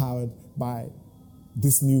 empowered by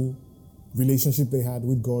this new relationship they had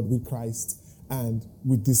with God, with Christ, and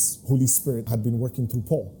with this Holy Spirit had been working through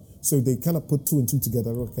Paul. So they kind of put 2 and 2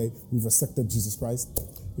 together. Okay, we've accepted Jesus Christ.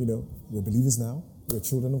 We're believers now. We're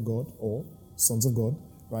children of God or sons of God,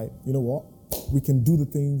 right? You know what? We can do the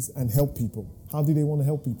things and help people. How do they want to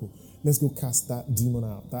help people? Let's go cast that demon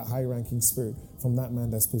out, that high-ranking spirit from that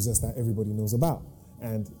man that's possessed that everybody knows about.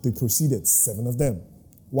 And they proceeded, 7 of them.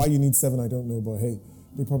 Why you need 7, I don't know, but hey,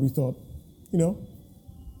 they probably thought,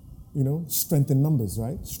 strength in numbers,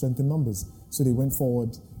 right? Strength in numbers. So they went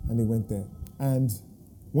forward and they went there. And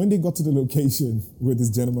when they got to the location where this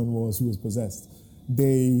gentleman was who was possessed,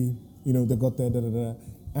 they got there,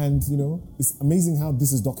 and, it's amazing how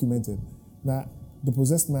this is documented, that the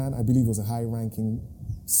possessed man, I believe, was a high-ranking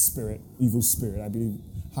spirit, evil spirit, I believe,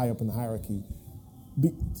 high up in the hierarchy.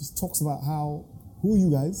 Just talks about who are you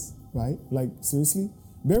guys, right? Like, seriously?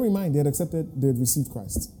 Bear in mind, they had received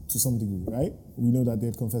Christ to some degree, right? We know that they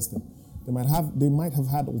had confessed him. They might have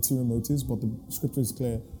had ulterior motives, but the scripture is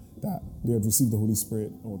clear that they had received the Holy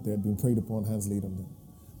Spirit, or they had been prayed upon, hands laid on them.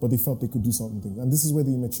 But they felt they could do something. And this is where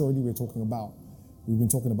the immaturity we're talking about, we've been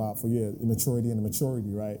talking about for years, immaturity and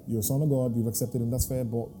maturity, right? You're a son of God, you've accepted him, that's fair,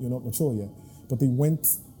 but you're not mature yet. But they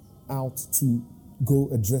went out to go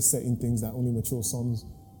address certain things that only mature sons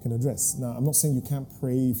can address. Now, I'm not saying you can't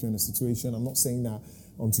pray if you're in a situation. I'm not saying that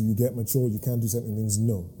until you get mature, you can't do certain things.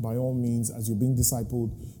 No. By all means, as you're being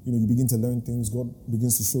discipled, you begin to learn things. God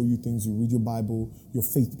begins to show you things. You read your Bible. Your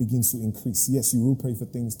faith begins to increase. Yes, you will pray for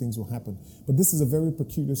things. Things will happen. But this is a very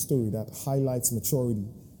peculiar story that highlights maturity,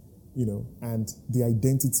 and the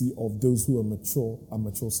identity of those who are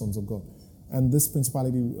mature sons of God. And this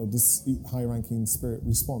principality of this high-ranking spirit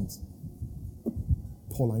responds,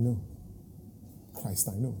 Paul, I know. Christ,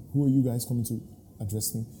 I know. Who are you guys coming to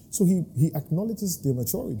address me? So he acknowledges their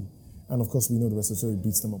maturity. And of course, we know the rest of the story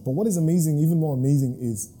beats them up. But what is amazing, even more amazing,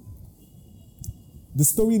 is the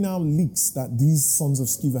story now leaks that these sons of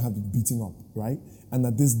Sceva have been beating up, right? And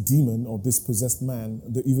that this demon or this possessed man,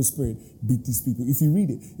 the evil spirit, beat these people. If you read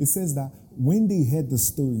it, it says that when they heard the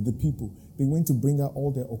story, the people, they went to bring out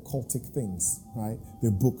all their occultic things, right?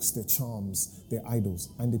 Their books, their charms, their idols,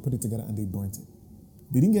 and they put it together and they burnt it.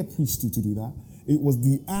 They didn't get preached to do that. It was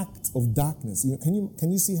the act of darkness.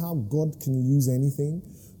 Can you see how God can use anything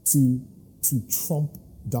to trump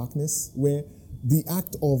darkness? Where the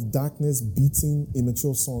act of darkness beating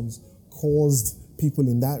immature sons caused people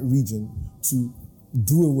in that region to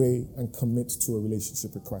do away and commit to a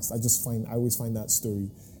relationship with Christ. I always find that story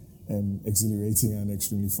exhilarating and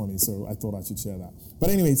extremely funny. So I thought I should share that. But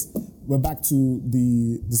anyways, we're back to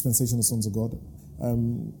the dispensation of sons of God.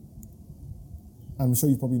 I'm sure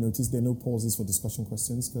you've probably noticed there are no pauses for discussion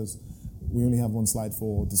questions because we only have one slide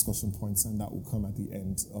for discussion points, and that will come at the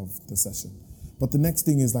end of the session. But the next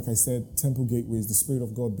thing is, like I said, temple gateways. The Spirit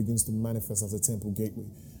of God begins to manifest as a temple gateway.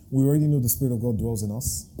 We already know the Spirit of God dwells in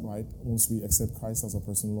us, right? Once we accept Christ as our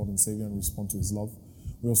personal Lord and Savior and respond to His love.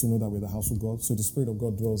 We also know that we're the house of God. So the Spirit of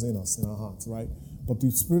God dwells in us, in our hearts, right? But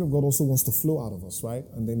the Spirit of God also wants to flow out of us, right?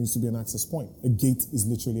 And there needs to be an access point. A gate is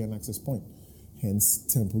literally an access point.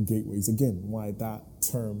 Hence, temple gateways. Again, why that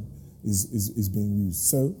term is being used.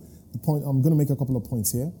 So the point, I'm going to make a couple of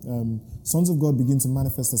points here. Sons of God begin to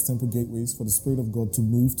manifest as temple gateways for the Spirit of God to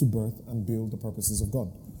move to birth and build the purposes of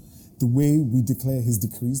God. The way we declare His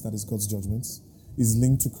decrees, that is God's judgments, is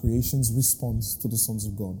linked to creation's response to the sons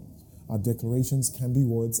of God. Our declarations can be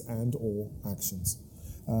words and or actions.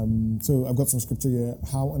 So I've got some scripture here,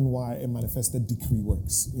 how and why a manifested decree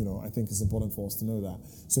works. I think it's important for us to know that.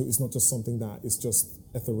 So it's not just something that is just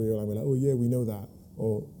ethereal and we're like, oh yeah, we know that,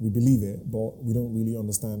 or we believe it, but we don't really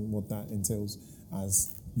understand what that entails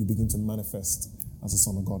as you begin to manifest as a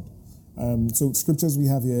son of God. So scriptures we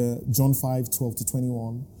have here, John 5:12 to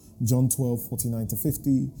 21, John 12:49 to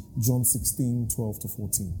 50, John 16:12 to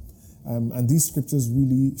 14. And these scriptures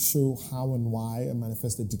really show how and why a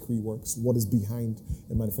manifested decree works, what is behind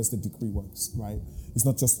a manifested decree works, right? It's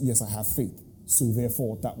not just, yes, I have faith, so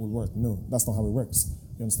therefore that will work. No, that's not how it works.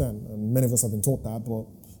 You understand? And many of us have been taught that, but,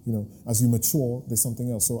 as you mature, there's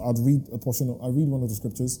something else. So I'll read one of the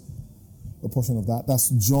scriptures, a portion of that. That's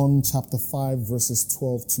John chapter 5, verses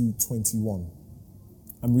 12 to 21.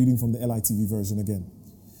 I'm reading from the LITV version again.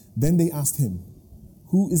 Then they asked him,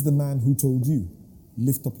 who is the man who told you?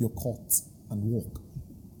 Lift up your cot and walk.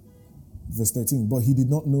 Verse 13, but he did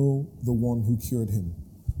not know the one who cured him,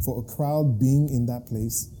 for a crowd being in that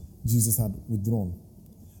place, Jesus had withdrawn.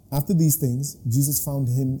 After these things, Jesus found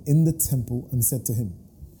him in the temple and said to him,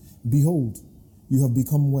 behold, you have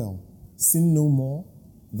become well. Sin no more,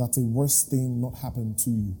 that a worse thing not happen to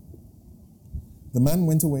you. The man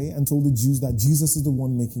went away and told the Jews that Jesus is the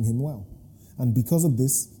one making him well. And because of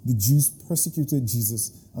this, the Jews persecuted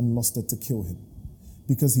Jesus and lusted to kill him,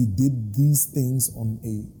 because he did these things on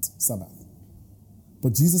a Sabbath.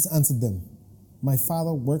 But Jesus answered them, my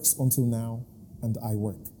Father works until now, and I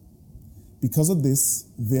work. Because of this,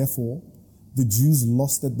 therefore, the Jews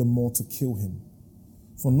lusted the more to kill him.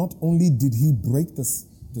 For not only did he break the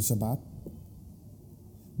Shabbat,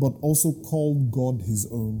 but also called God his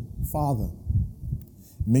own Father,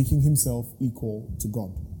 making himself equal to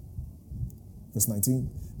God. Verse 19,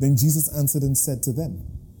 then Jesus answered and said to them,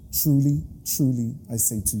 truly, truly, I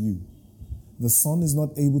say to you, the Son is not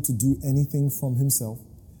able to do anything from himself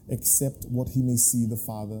except what he may see the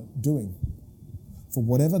Father doing. For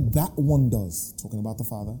whatever that one does, talking about the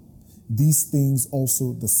Father, these things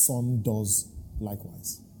also the Son does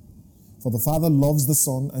likewise. For the Father loves the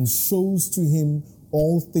Son and shows to him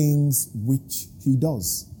all things which he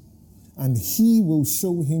does. And he will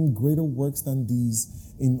show him greater works than these,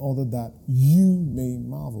 in order that you may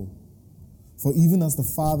marvel. For even as the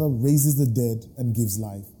Father raises the dead and gives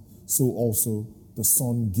life, so also the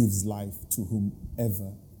Son gives life to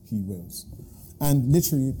whomever he wills. And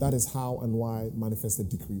literally, that is how and why manifested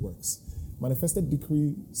decree works. Manifested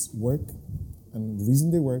decrees work, and the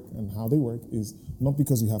reason they work and how they work is not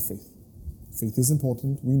because you have faith. Faith is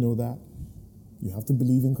important, we know that. You have to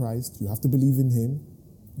believe in Christ, you have to believe in him,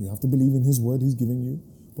 you have to believe in his word he's giving you.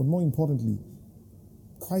 But more importantly,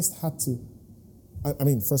 Christ had to,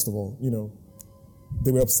 first of all,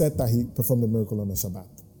 they were upset that he performed a miracle on a Shabbat,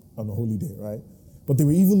 on a holy day, right? But they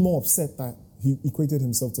were even more upset that he equated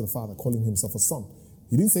himself to the Father, calling himself a son.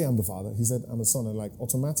 He didn't say, I'm the Father. He said, I'm a son. And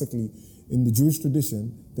automatically, in the Jewish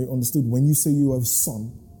tradition, they understood when you say you are a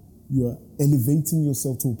son, you are elevating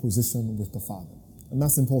yourself to a position with the Father. And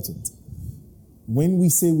that's important. When we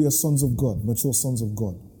say we are sons of God, mature sons of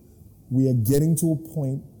God, we are getting to a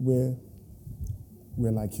point where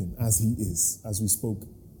we're like him, as he is, as we spoke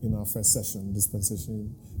in our first session,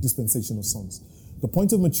 dispensation of sons. The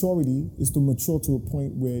point of maturity is to mature to a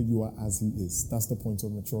point where you are as he is. That's the point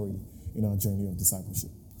of maturity in our journey of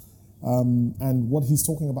discipleship. And what he's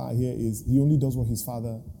talking about here is he only does what his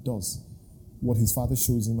Father does, what his Father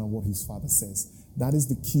shows him and what his Father says. That is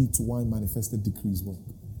the key to why manifested decrees work,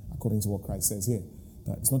 according to what Christ says here.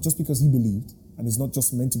 That it's not just because he believed, and it's not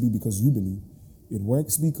just meant to be because you believe. It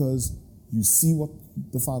works because you see what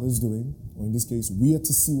the Father is doing, or in this case, we are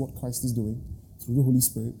to see what Christ is doing through the Holy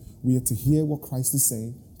Spirit. We are to hear what Christ is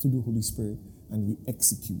saying through the Holy Spirit, and we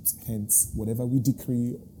execute. Hence, whatever we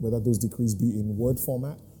decree, whether those decrees be in word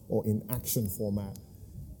format or in action format,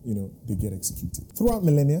 they get executed. Throughout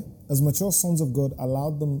millennia, as mature sons of God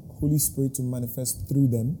allowed the Holy Spirit to manifest through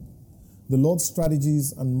them, the Lord's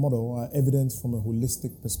strategies and model are evident from a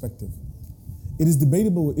holistic perspective. It is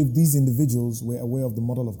debatable if these individuals were aware of the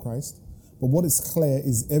model of Christ, but what is clear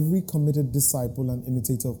is every committed disciple and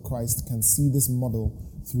imitator of Christ can see this model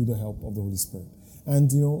through the help of the Holy Spirit. And,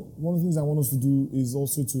 one of the things I want us to do is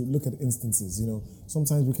also to look at instances.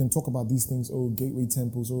 Sometimes we can talk about these things, gateway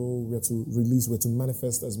temples, we're to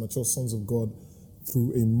manifest as mature sons of God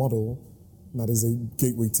through a model that is a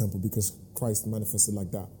gateway temple because Christ manifested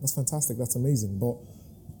like that. That's fantastic. That's amazing. But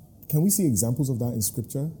can we see examples of that in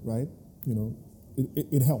Scripture, right?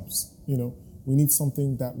 It helps. We need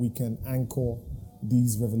something that we can anchor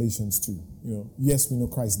these revelations to. Yes, we know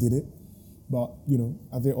Christ did it, but,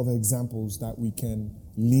 are there other examples that we can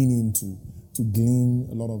lean into to glean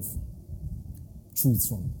a lot of truths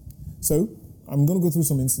from? So I'm going to go through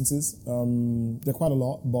some instances. They're quite a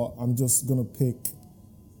lot, but I'm just going to pick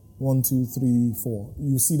 1, 2, 3, 4.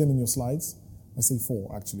 You see them in your slides. I say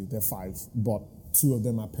 4, actually. They're 5, but 2 of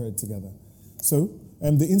them are paired together. So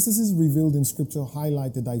the instances revealed in Scripture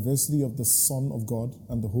highlight the diversity of the Son of God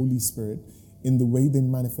and the Holy Spirit in the way they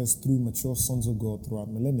manifest through mature sons of God throughout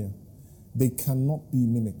millennia. They cannot be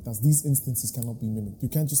mimicked. These instances cannot be mimicked. You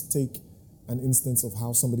can't just take an instance of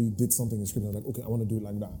how somebody did something in Scripture like, okay, I want to do it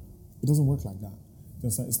like that. It doesn't work like that. You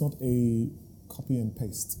understand? It's not a copy and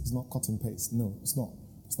paste. It's not cut and paste. No, it's not.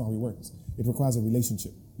 It's not how it works. It requires a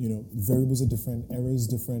relationship. Variables are different. Error is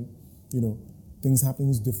different. Things happening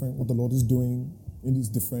is different. What the Lord is doing, it is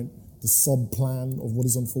different. The sub-plan of what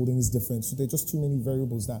is unfolding is different. So there are just too many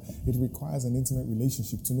variables that it requires an intimate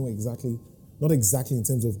relationship to know exactly, not exactly in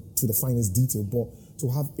terms of to the finest detail, but to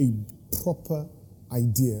have a proper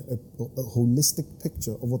idea, a holistic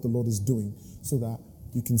picture of what the Lord is doing so that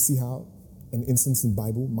you can see how an instance in the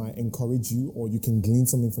Bible might encourage you or you can glean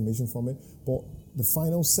some information from it. But the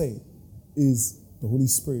final say is the Holy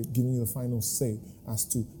Spirit giving you the final say as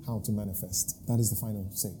to how to manifest. That is the final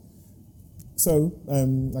say. So,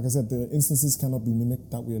 like I said, the instances cannot be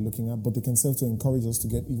mimicked that we are looking at, but they can serve to encourage us to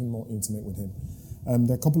get even more intimate with Him.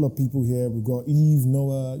 There are a couple of people here. We've got Eve,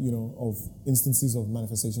 Noah, of instances of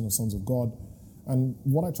manifestation of sons of God. And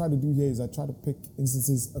what I try to do here is I try to pick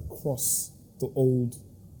instances across the Old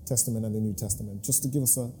Testament and the New Testament, just to give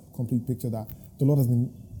us a complete picture that the Lord has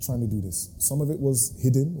been trying to do this. Some of it was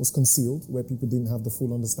hidden, was concealed, where people didn't have the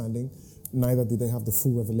full understanding. Neither did they have the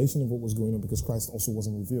full revelation of what was going on because Christ also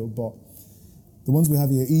wasn't revealed. But the ones we have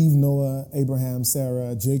here, Eve, Noah, Abraham,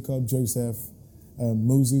 Sarah, Jacob, Joseph,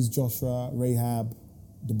 Moses, Joshua, Rahab,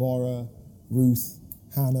 Deborah, Ruth,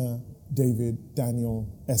 Hannah, David, Daniel,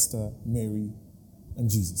 Esther, Mary, and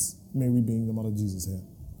Jesus. Mary being the mother of Jesus here.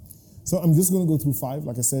 So I'm just going to go through 5.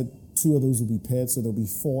 Like I said, 2 of those will be paired, so there'll be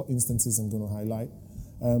 4 instances I'm going to highlight.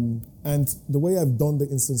 And the way I've done the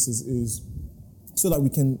instances is so that we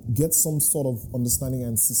can get some sort of understanding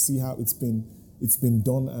and see how it's been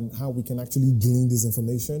done and how we can actually glean this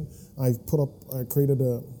information. I created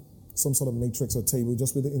some sort of matrix or table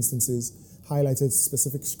just with the instances, highlighted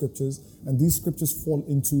specific scriptures, and these scriptures fall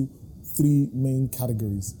into 3 main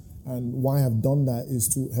categories. And why I've done that is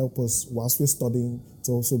to help us, whilst we're studying,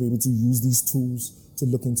 to also be able to use these tools to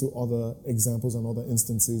look into other examples and other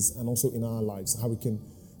instances, and also in our lives,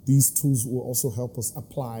 these tools will also help us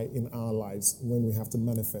apply in our lives when we have to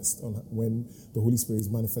manifest, when the Holy Spirit is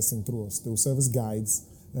manifesting through us. They will serve as guides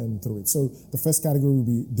through it. So the first category will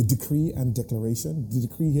be the decree and declaration. The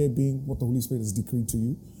decree here being what the Holy Spirit has decreed to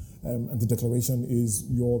you, and the declaration is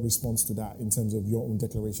your response to that in terms of your own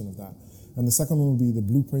declaration of that. And the second one will be the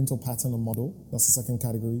blueprint or pattern or model. That's the second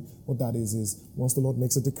category. What that is once the Lord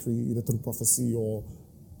makes a decree, either through prophecy or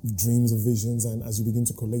dreams or visions, and as you begin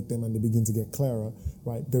to collate them and they begin to get clearer,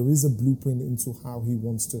 right, there is a blueprint into how he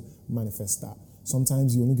wants to manifest that.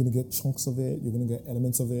 Sometimes you're only going to get chunks of it, you're going to get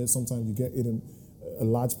elements of it, sometimes you get it in a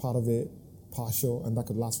large part of it, partial, and that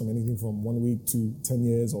could last from anything from 1 week to 10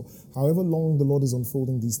 years or however long the Lord is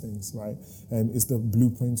unfolding these things, right? It's the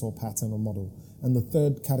blueprint or pattern or model. And the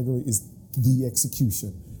third category is the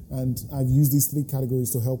execution. And I've used these three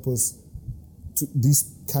categories to help us,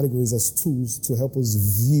 these categories as tools to help us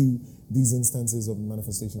view these instances of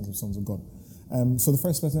manifestations of sons of God. So the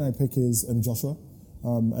first person I pick is Joshua.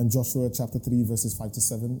 And Joshua chapter 3 verses 5 to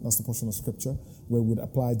 7, that's the portion of scripture where we'd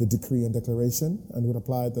apply the decree and declaration, and would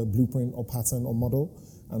apply the blueprint or pattern or model,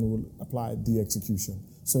 and would apply the execution.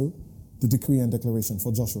 So the decree and declaration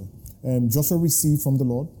for Joshua. Joshua received from the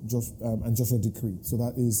Lord, and Joshua decreed. So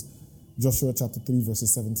that is Joshua chapter 3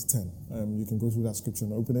 verses 7 to 10. You can go through that scripture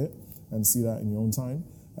and open it and see that in your own time.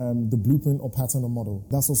 The blueprint or pattern or model,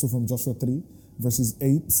 that's also from Joshua 3 verses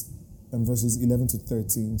 8 and verses 11 to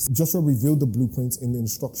 13. Joshua revealed the blueprints in the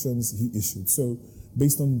instructions he issued. So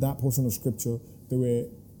based on that portion of scripture, there were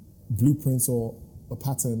blueprints or a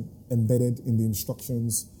pattern embedded in the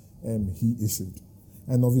instructions he issued.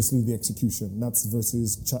 And obviously the execution, that's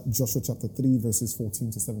Joshua chapter 3 verses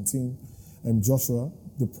 14 to 17. And Joshua,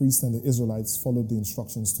 the priest and the Israelites followed the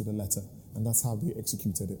instructions to the letter, and that's how they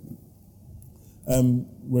executed it.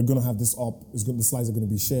 We're going to have this up. The slides are going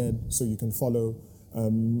to be shared so you can follow.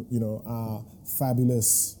 Our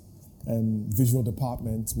fabulous visual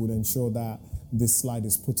department will ensure that this slide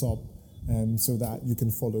is put up so that you can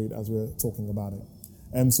follow it as we're talking about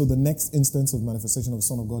it. So the next instance of manifestation of the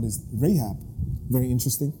Son of God is Rahab. Very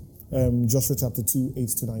interesting. Joshua chapter 2, 8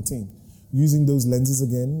 to 19. Using those lenses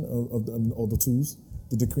again of the tools,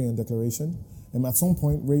 the decree and declaration. At some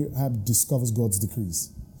point, Rahab discovers God's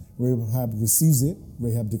decrees. Rahab receives it,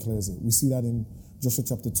 Rahab declares it. We see that in Joshua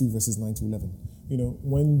chapter 2, verses 9 to 11.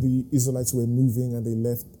 When the Israelites were moving and they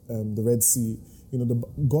left the Red Sea,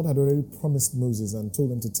 God had already promised Moses and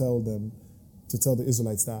told him to tell the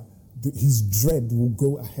Israelites that his dread will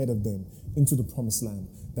go ahead of them into the promised land.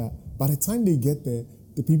 That by the time they get there,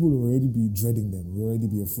 the people will already be dreading them, will already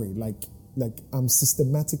be afraid. Like I'm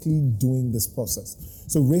systematically doing this process.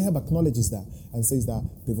 So Rahab acknowledges that and says that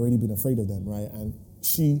they've already been afraid of them, right? And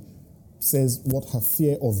she says what her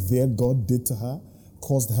fear of their God did to her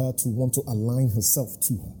caused her to want to align herself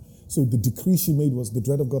to her. So the decree she made was the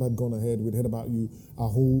dread of God had gone ahead. We'd heard about you. The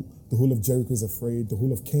whole of Jericho is afraid. The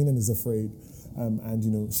whole of Canaan is afraid.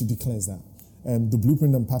 And she declares that. The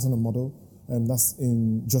blueprint and pattern and model, that's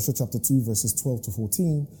in Joshua chapter 2, verses 12 to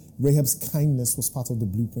 14. Rahab's kindness was part of the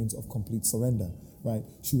blueprint of complete surrender, right?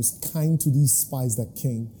 She was kind to these spies that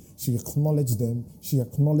came. She acknowledged them. She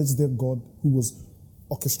acknowledged their God who was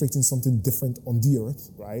orchestrating something different on the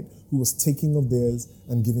earth, right? Who was taking of theirs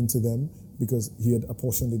and giving to them because he had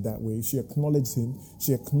apportioned it that way. She acknowledged him.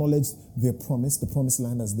 She acknowledged their promise, the promised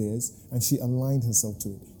land as theirs, and she aligned herself to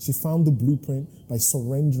it. She found the blueprint by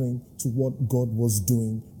surrendering to what God was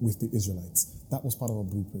doing with the Israelites. That was part of her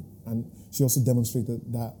blueprint. And she also demonstrated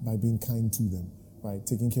that by being kind to them, right?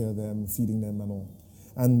 Taking care of them, feeding them and all.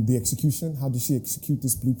 And the execution, how did she execute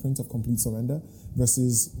this blueprint of complete surrender?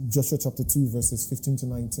 Joshua chapter 2, verses 15 to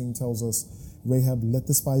 19 tells us, Rahab let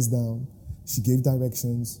the spies down, she gave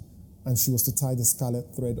directions, and she was to tie the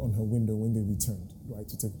scarlet thread on her window when they returned, right?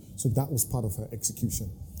 So that was part of her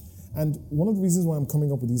execution. And one of the reasons why I'm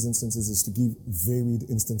coming up with these instances is to give varied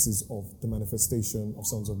instances of the manifestation of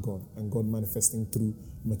sons of God and God manifesting through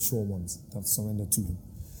mature ones that have surrendered to him.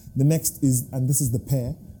 The next is, and this is the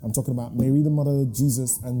pair, I'm talking about Mary, the mother of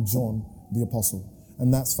Jesus, and John, the apostle.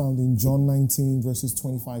 And that's found in John 19, verses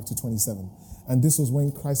 25 to 27. And this was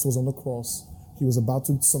when Christ was on the cross. He was about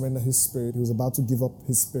to surrender his spirit. He was about to give up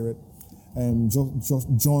his spirit.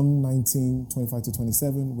 John 19, 25 to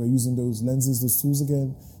 27. We're using those lenses, those tools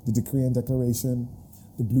again, the decree and declaration,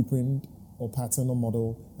 the blueprint or pattern or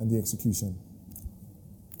model, and the execution.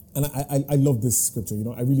 And I love this scripture,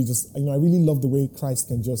 I really love the way Christ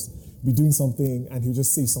can just be doing something and he'll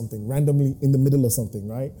just say something randomly in the middle of something,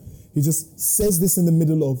 right? He just says this in the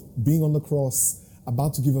middle of being on the cross,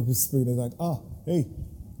 about to give up his spirit. He's like, hey,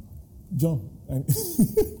 John. And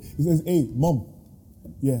he says, hey, Mom.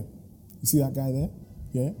 Yeah. You see that guy there?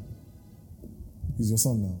 Yeah. He's your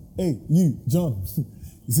son now. Hey, you, John.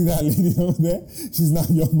 You see that lady over there? She's not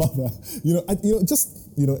your mother.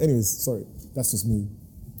 Anyways, sorry. That's just me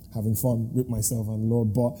having fun with myself and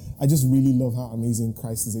Lord. But I just really love how amazing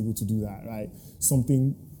Christ is able to do that, right?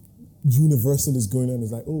 Something universal is going on.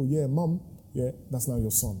 It's like, oh yeah, Mom, yeah, that's now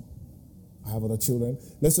your son. I have other children.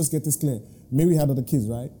 Let's just get this clear. Mary had other kids,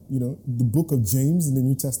 right? The book of James in the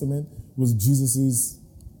New Testament was Jesus's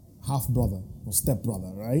half-brother or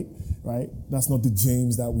step-brother, right? Right? That's not the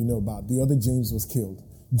James that we know about. The other James was killed.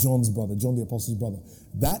 John's brother, John the Apostle's brother.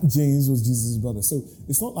 That James was Jesus' brother. So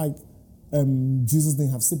it's not like Jesus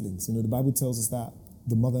didn't have siblings. The Bible tells us that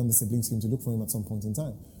the mother and the siblings came to look for him at some point in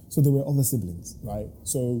time. So there were other siblings, right?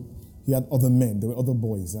 So he had other men, there were other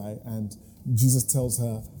boys, right? And Jesus tells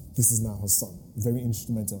her, this is now her son. Very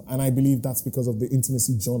instrumental. And I believe that's because of the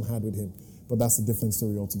intimacy John had with him. But that's a different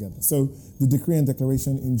story altogether. So the decree and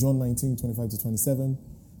declaration in John 19, 25 to 27,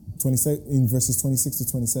 in verses 26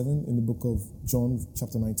 to 27 in the book of John,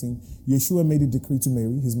 chapter 19, Yeshua made a decree to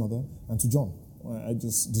Mary, his mother, and to John. I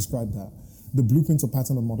just described that. The blueprint or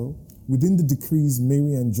pattern or model. Within the decrees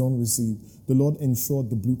Mary and John received, the Lord ensured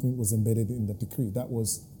the blueprint was embedded in the decree. That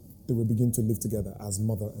was, they would begin to live together as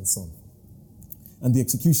mother and son. And the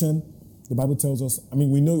execution, the Bible tells us,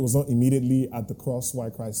 we know it was not immediately at the cross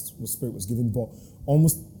why Christ's spirit was given, but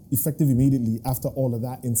almost effective immediately after all of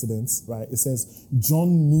that incident, right? It says, John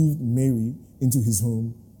moved Mary into his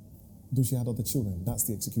home, though she had other children. That's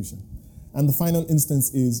the execution. And the final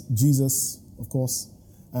instance is Jesus, of course,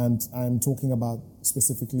 and I'm talking about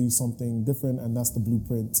specifically something different, and that's the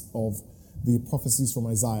blueprint of the prophecies from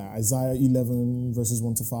Isaiah. Isaiah 11, verses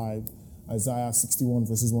 1 to 5, Isaiah 61,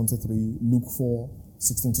 verses 1 to 3, Luke 4,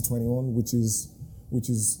 16 to 21, which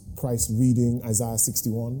is Christ reading Isaiah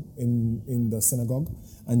 61 in the synagogue,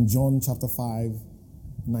 and John chapter 5,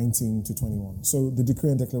 19 to 21. So the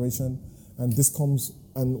decree and declaration, and this comes,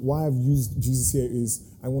 and why I've used Jesus here is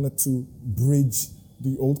I wanted to bridge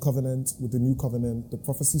the old covenant with the new covenant, the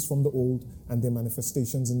prophecies from the old and their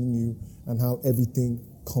manifestations in the new, and how everything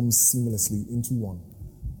comes seamlessly into one.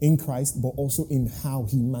 In Christ, but also in how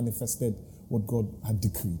he manifested what God had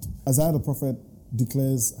decreed. Isaiah the prophet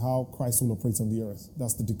declares how Christ will operate on the earth.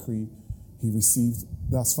 That's the decree he received.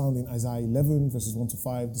 That's found in Isaiah 11, verses 1 to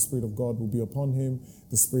 5. The Spirit of God will be upon him.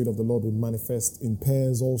 The Spirit of the Lord will manifest in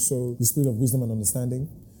pairs also. The Spirit of wisdom and understanding.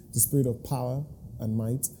 The Spirit of power and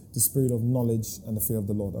might. The Spirit of knowledge and the fear of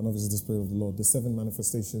the Lord. And obviously the Spirit of the Lord. The 7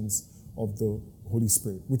 manifestations of the Holy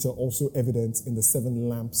Spirit, which are also evident in the 7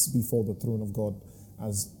 lamps before the throne of God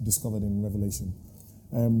as discovered in Revelation.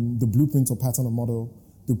 The blueprint or pattern or model.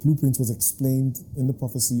 The blueprint was explained in the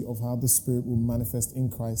prophecy of how the Spirit will manifest in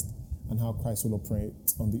Christ and how Christ will operate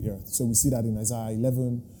on the earth. So we see that in Isaiah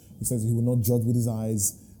 11. He says he will not judge with his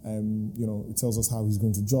eyes. It tells us how he's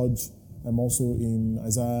going to judge. Also in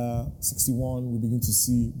Isaiah 61, we begin to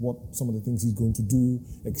see what some of the things he's going to do,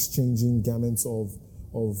 exchanging garments of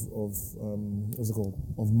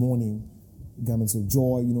mourning, garments of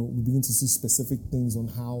joy. We begin to see specific things on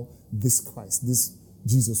how this Christ, this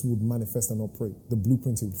Jesus would manifest and operate, the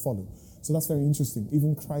blueprint he would follow. So that's very interesting.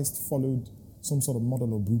 Even Christ followed some sort of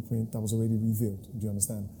model or blueprint that was already revealed. Do you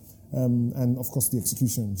understand? And of course the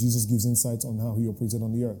execution. Jesus gives insights on how he operated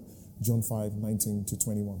on the earth. John 5, 19 to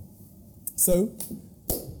 21. So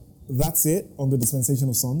that's it on the dispensation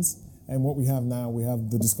of sons. And what we have now, we have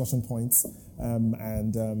the discussion points.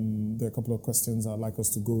 And there are a couple of questions I'd like us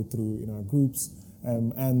to go through in our groups.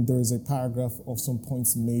 And there is a paragraph of some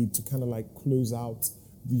points made to kind of like close out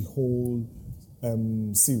the whole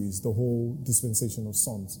series, the whole dispensation of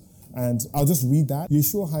sons. And I'll just read that.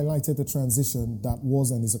 Yeshua highlighted the transition that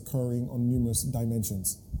was and is occurring on numerous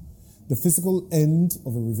dimensions. The physical end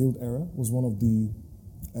of a revealed era was one of the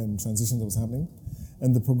transitions that was happening,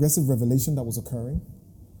 and the progressive revelation that was occurring.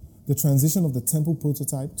 The transition of the temple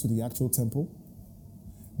prototype to the actual temple.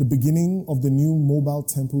 The beginning of the new mobile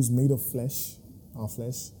temples made of flesh, our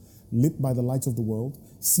flesh, lit by the light of the world,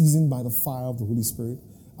 seasoned by the fire of the Holy Spirit,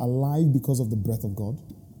 alive because of the breath of God.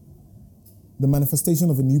 The manifestation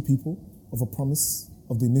of a new people, of a promise,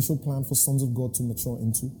 of the initial plan for sons of God to mature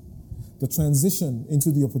into. The transition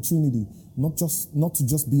into the opportunity not to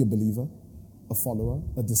just be a believer, a follower,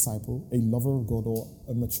 a disciple, a lover of God, or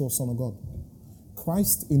a mature son of God.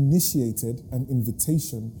 Christ initiated an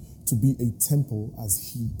invitation to be a temple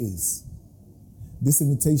as he is. This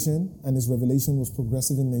invitation and his revelation was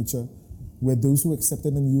progressive in nature, where those who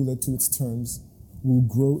accepted and yielded to its terms will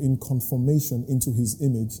grow in conformation into his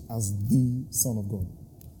image as the Son of God.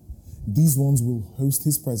 These ones will host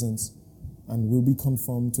his presence and will be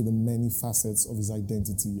conformed to the many facets of his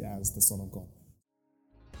identity as the Son of God.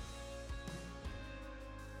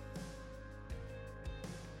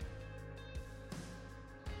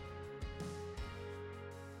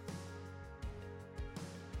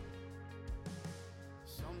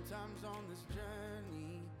 Sometimes on this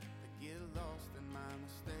journey, I get lost in my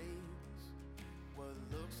mistakes. What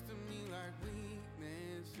looks to me like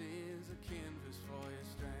weakness is a canvas for your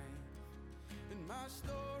strength. And my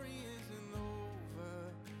story isn't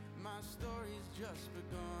over, my story's just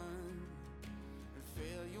begun. And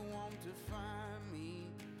failure won't to find me,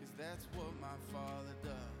 'cause that's what my Father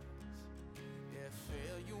does. Yeah,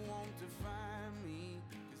 failure won't define me,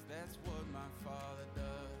 'cause that's what my Father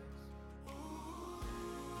does.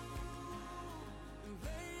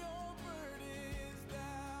 Lay your burdens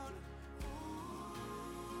down.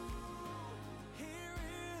 Here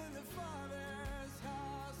in the Father's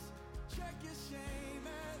house, check your shame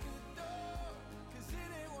at the door, 'cause it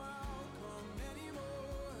ain't welcome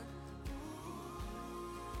anymore.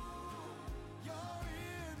 You're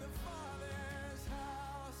in the Father's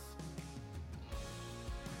house.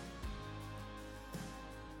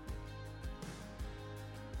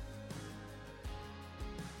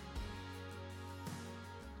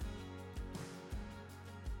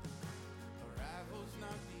 Arrival's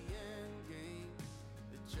not the end game,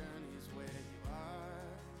 the journey's where you are.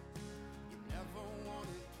 You never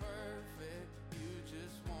wanted perfect, you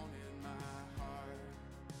just wanted my heart.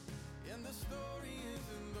 And the story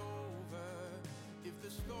isn't over if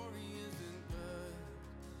the story isn't good.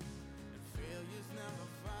 And failure's never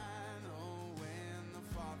final when the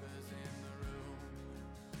Father's in the room.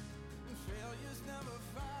 And failure's never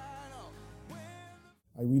final when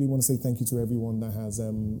I really want to say thank you to everyone that has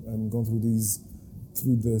gone through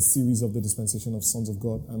the series of the dispensation of Sons of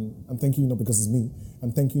God. And I'm thanking you not because it's me.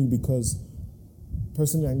 I'm thanking you because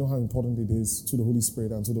personally I know how important it is to the Holy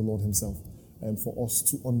Spirit and to the Lord himself for us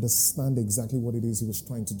to understand exactly what it is he was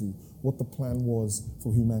trying to do, what the plan was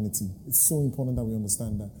for humanity. It's so important that we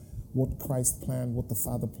understand that. What Christ planned, what the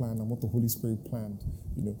Father planned, and what the Holy Spirit planned,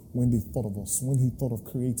 when they thought of us, when he thought of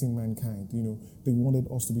creating mankind, they wanted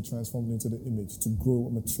us to be transformed into the image, to grow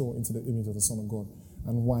and mature into the image of the Son of God,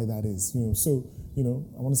 and why that is, So, I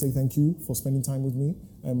want to say thank you for spending time with me.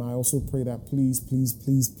 And I also pray that please,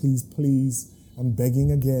 I'm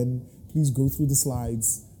begging again, please go through the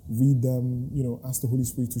slides, read them, ask the Holy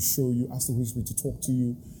Spirit to show you, ask the Holy Spirit to talk to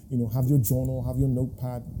you, have your journal, have your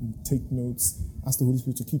notepad, take notes, ask the Holy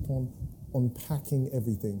Spirit to keep on unpacking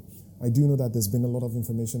everything. I do know that there's been a lot of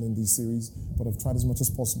information in this series, but I've tried as much as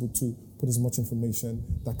possible to put as much information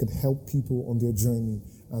that could help people on their journey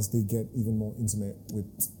as they get even more intimate with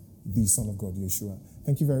the Son of God, Yeshua.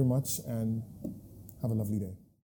 Thank you very much, and have a lovely day.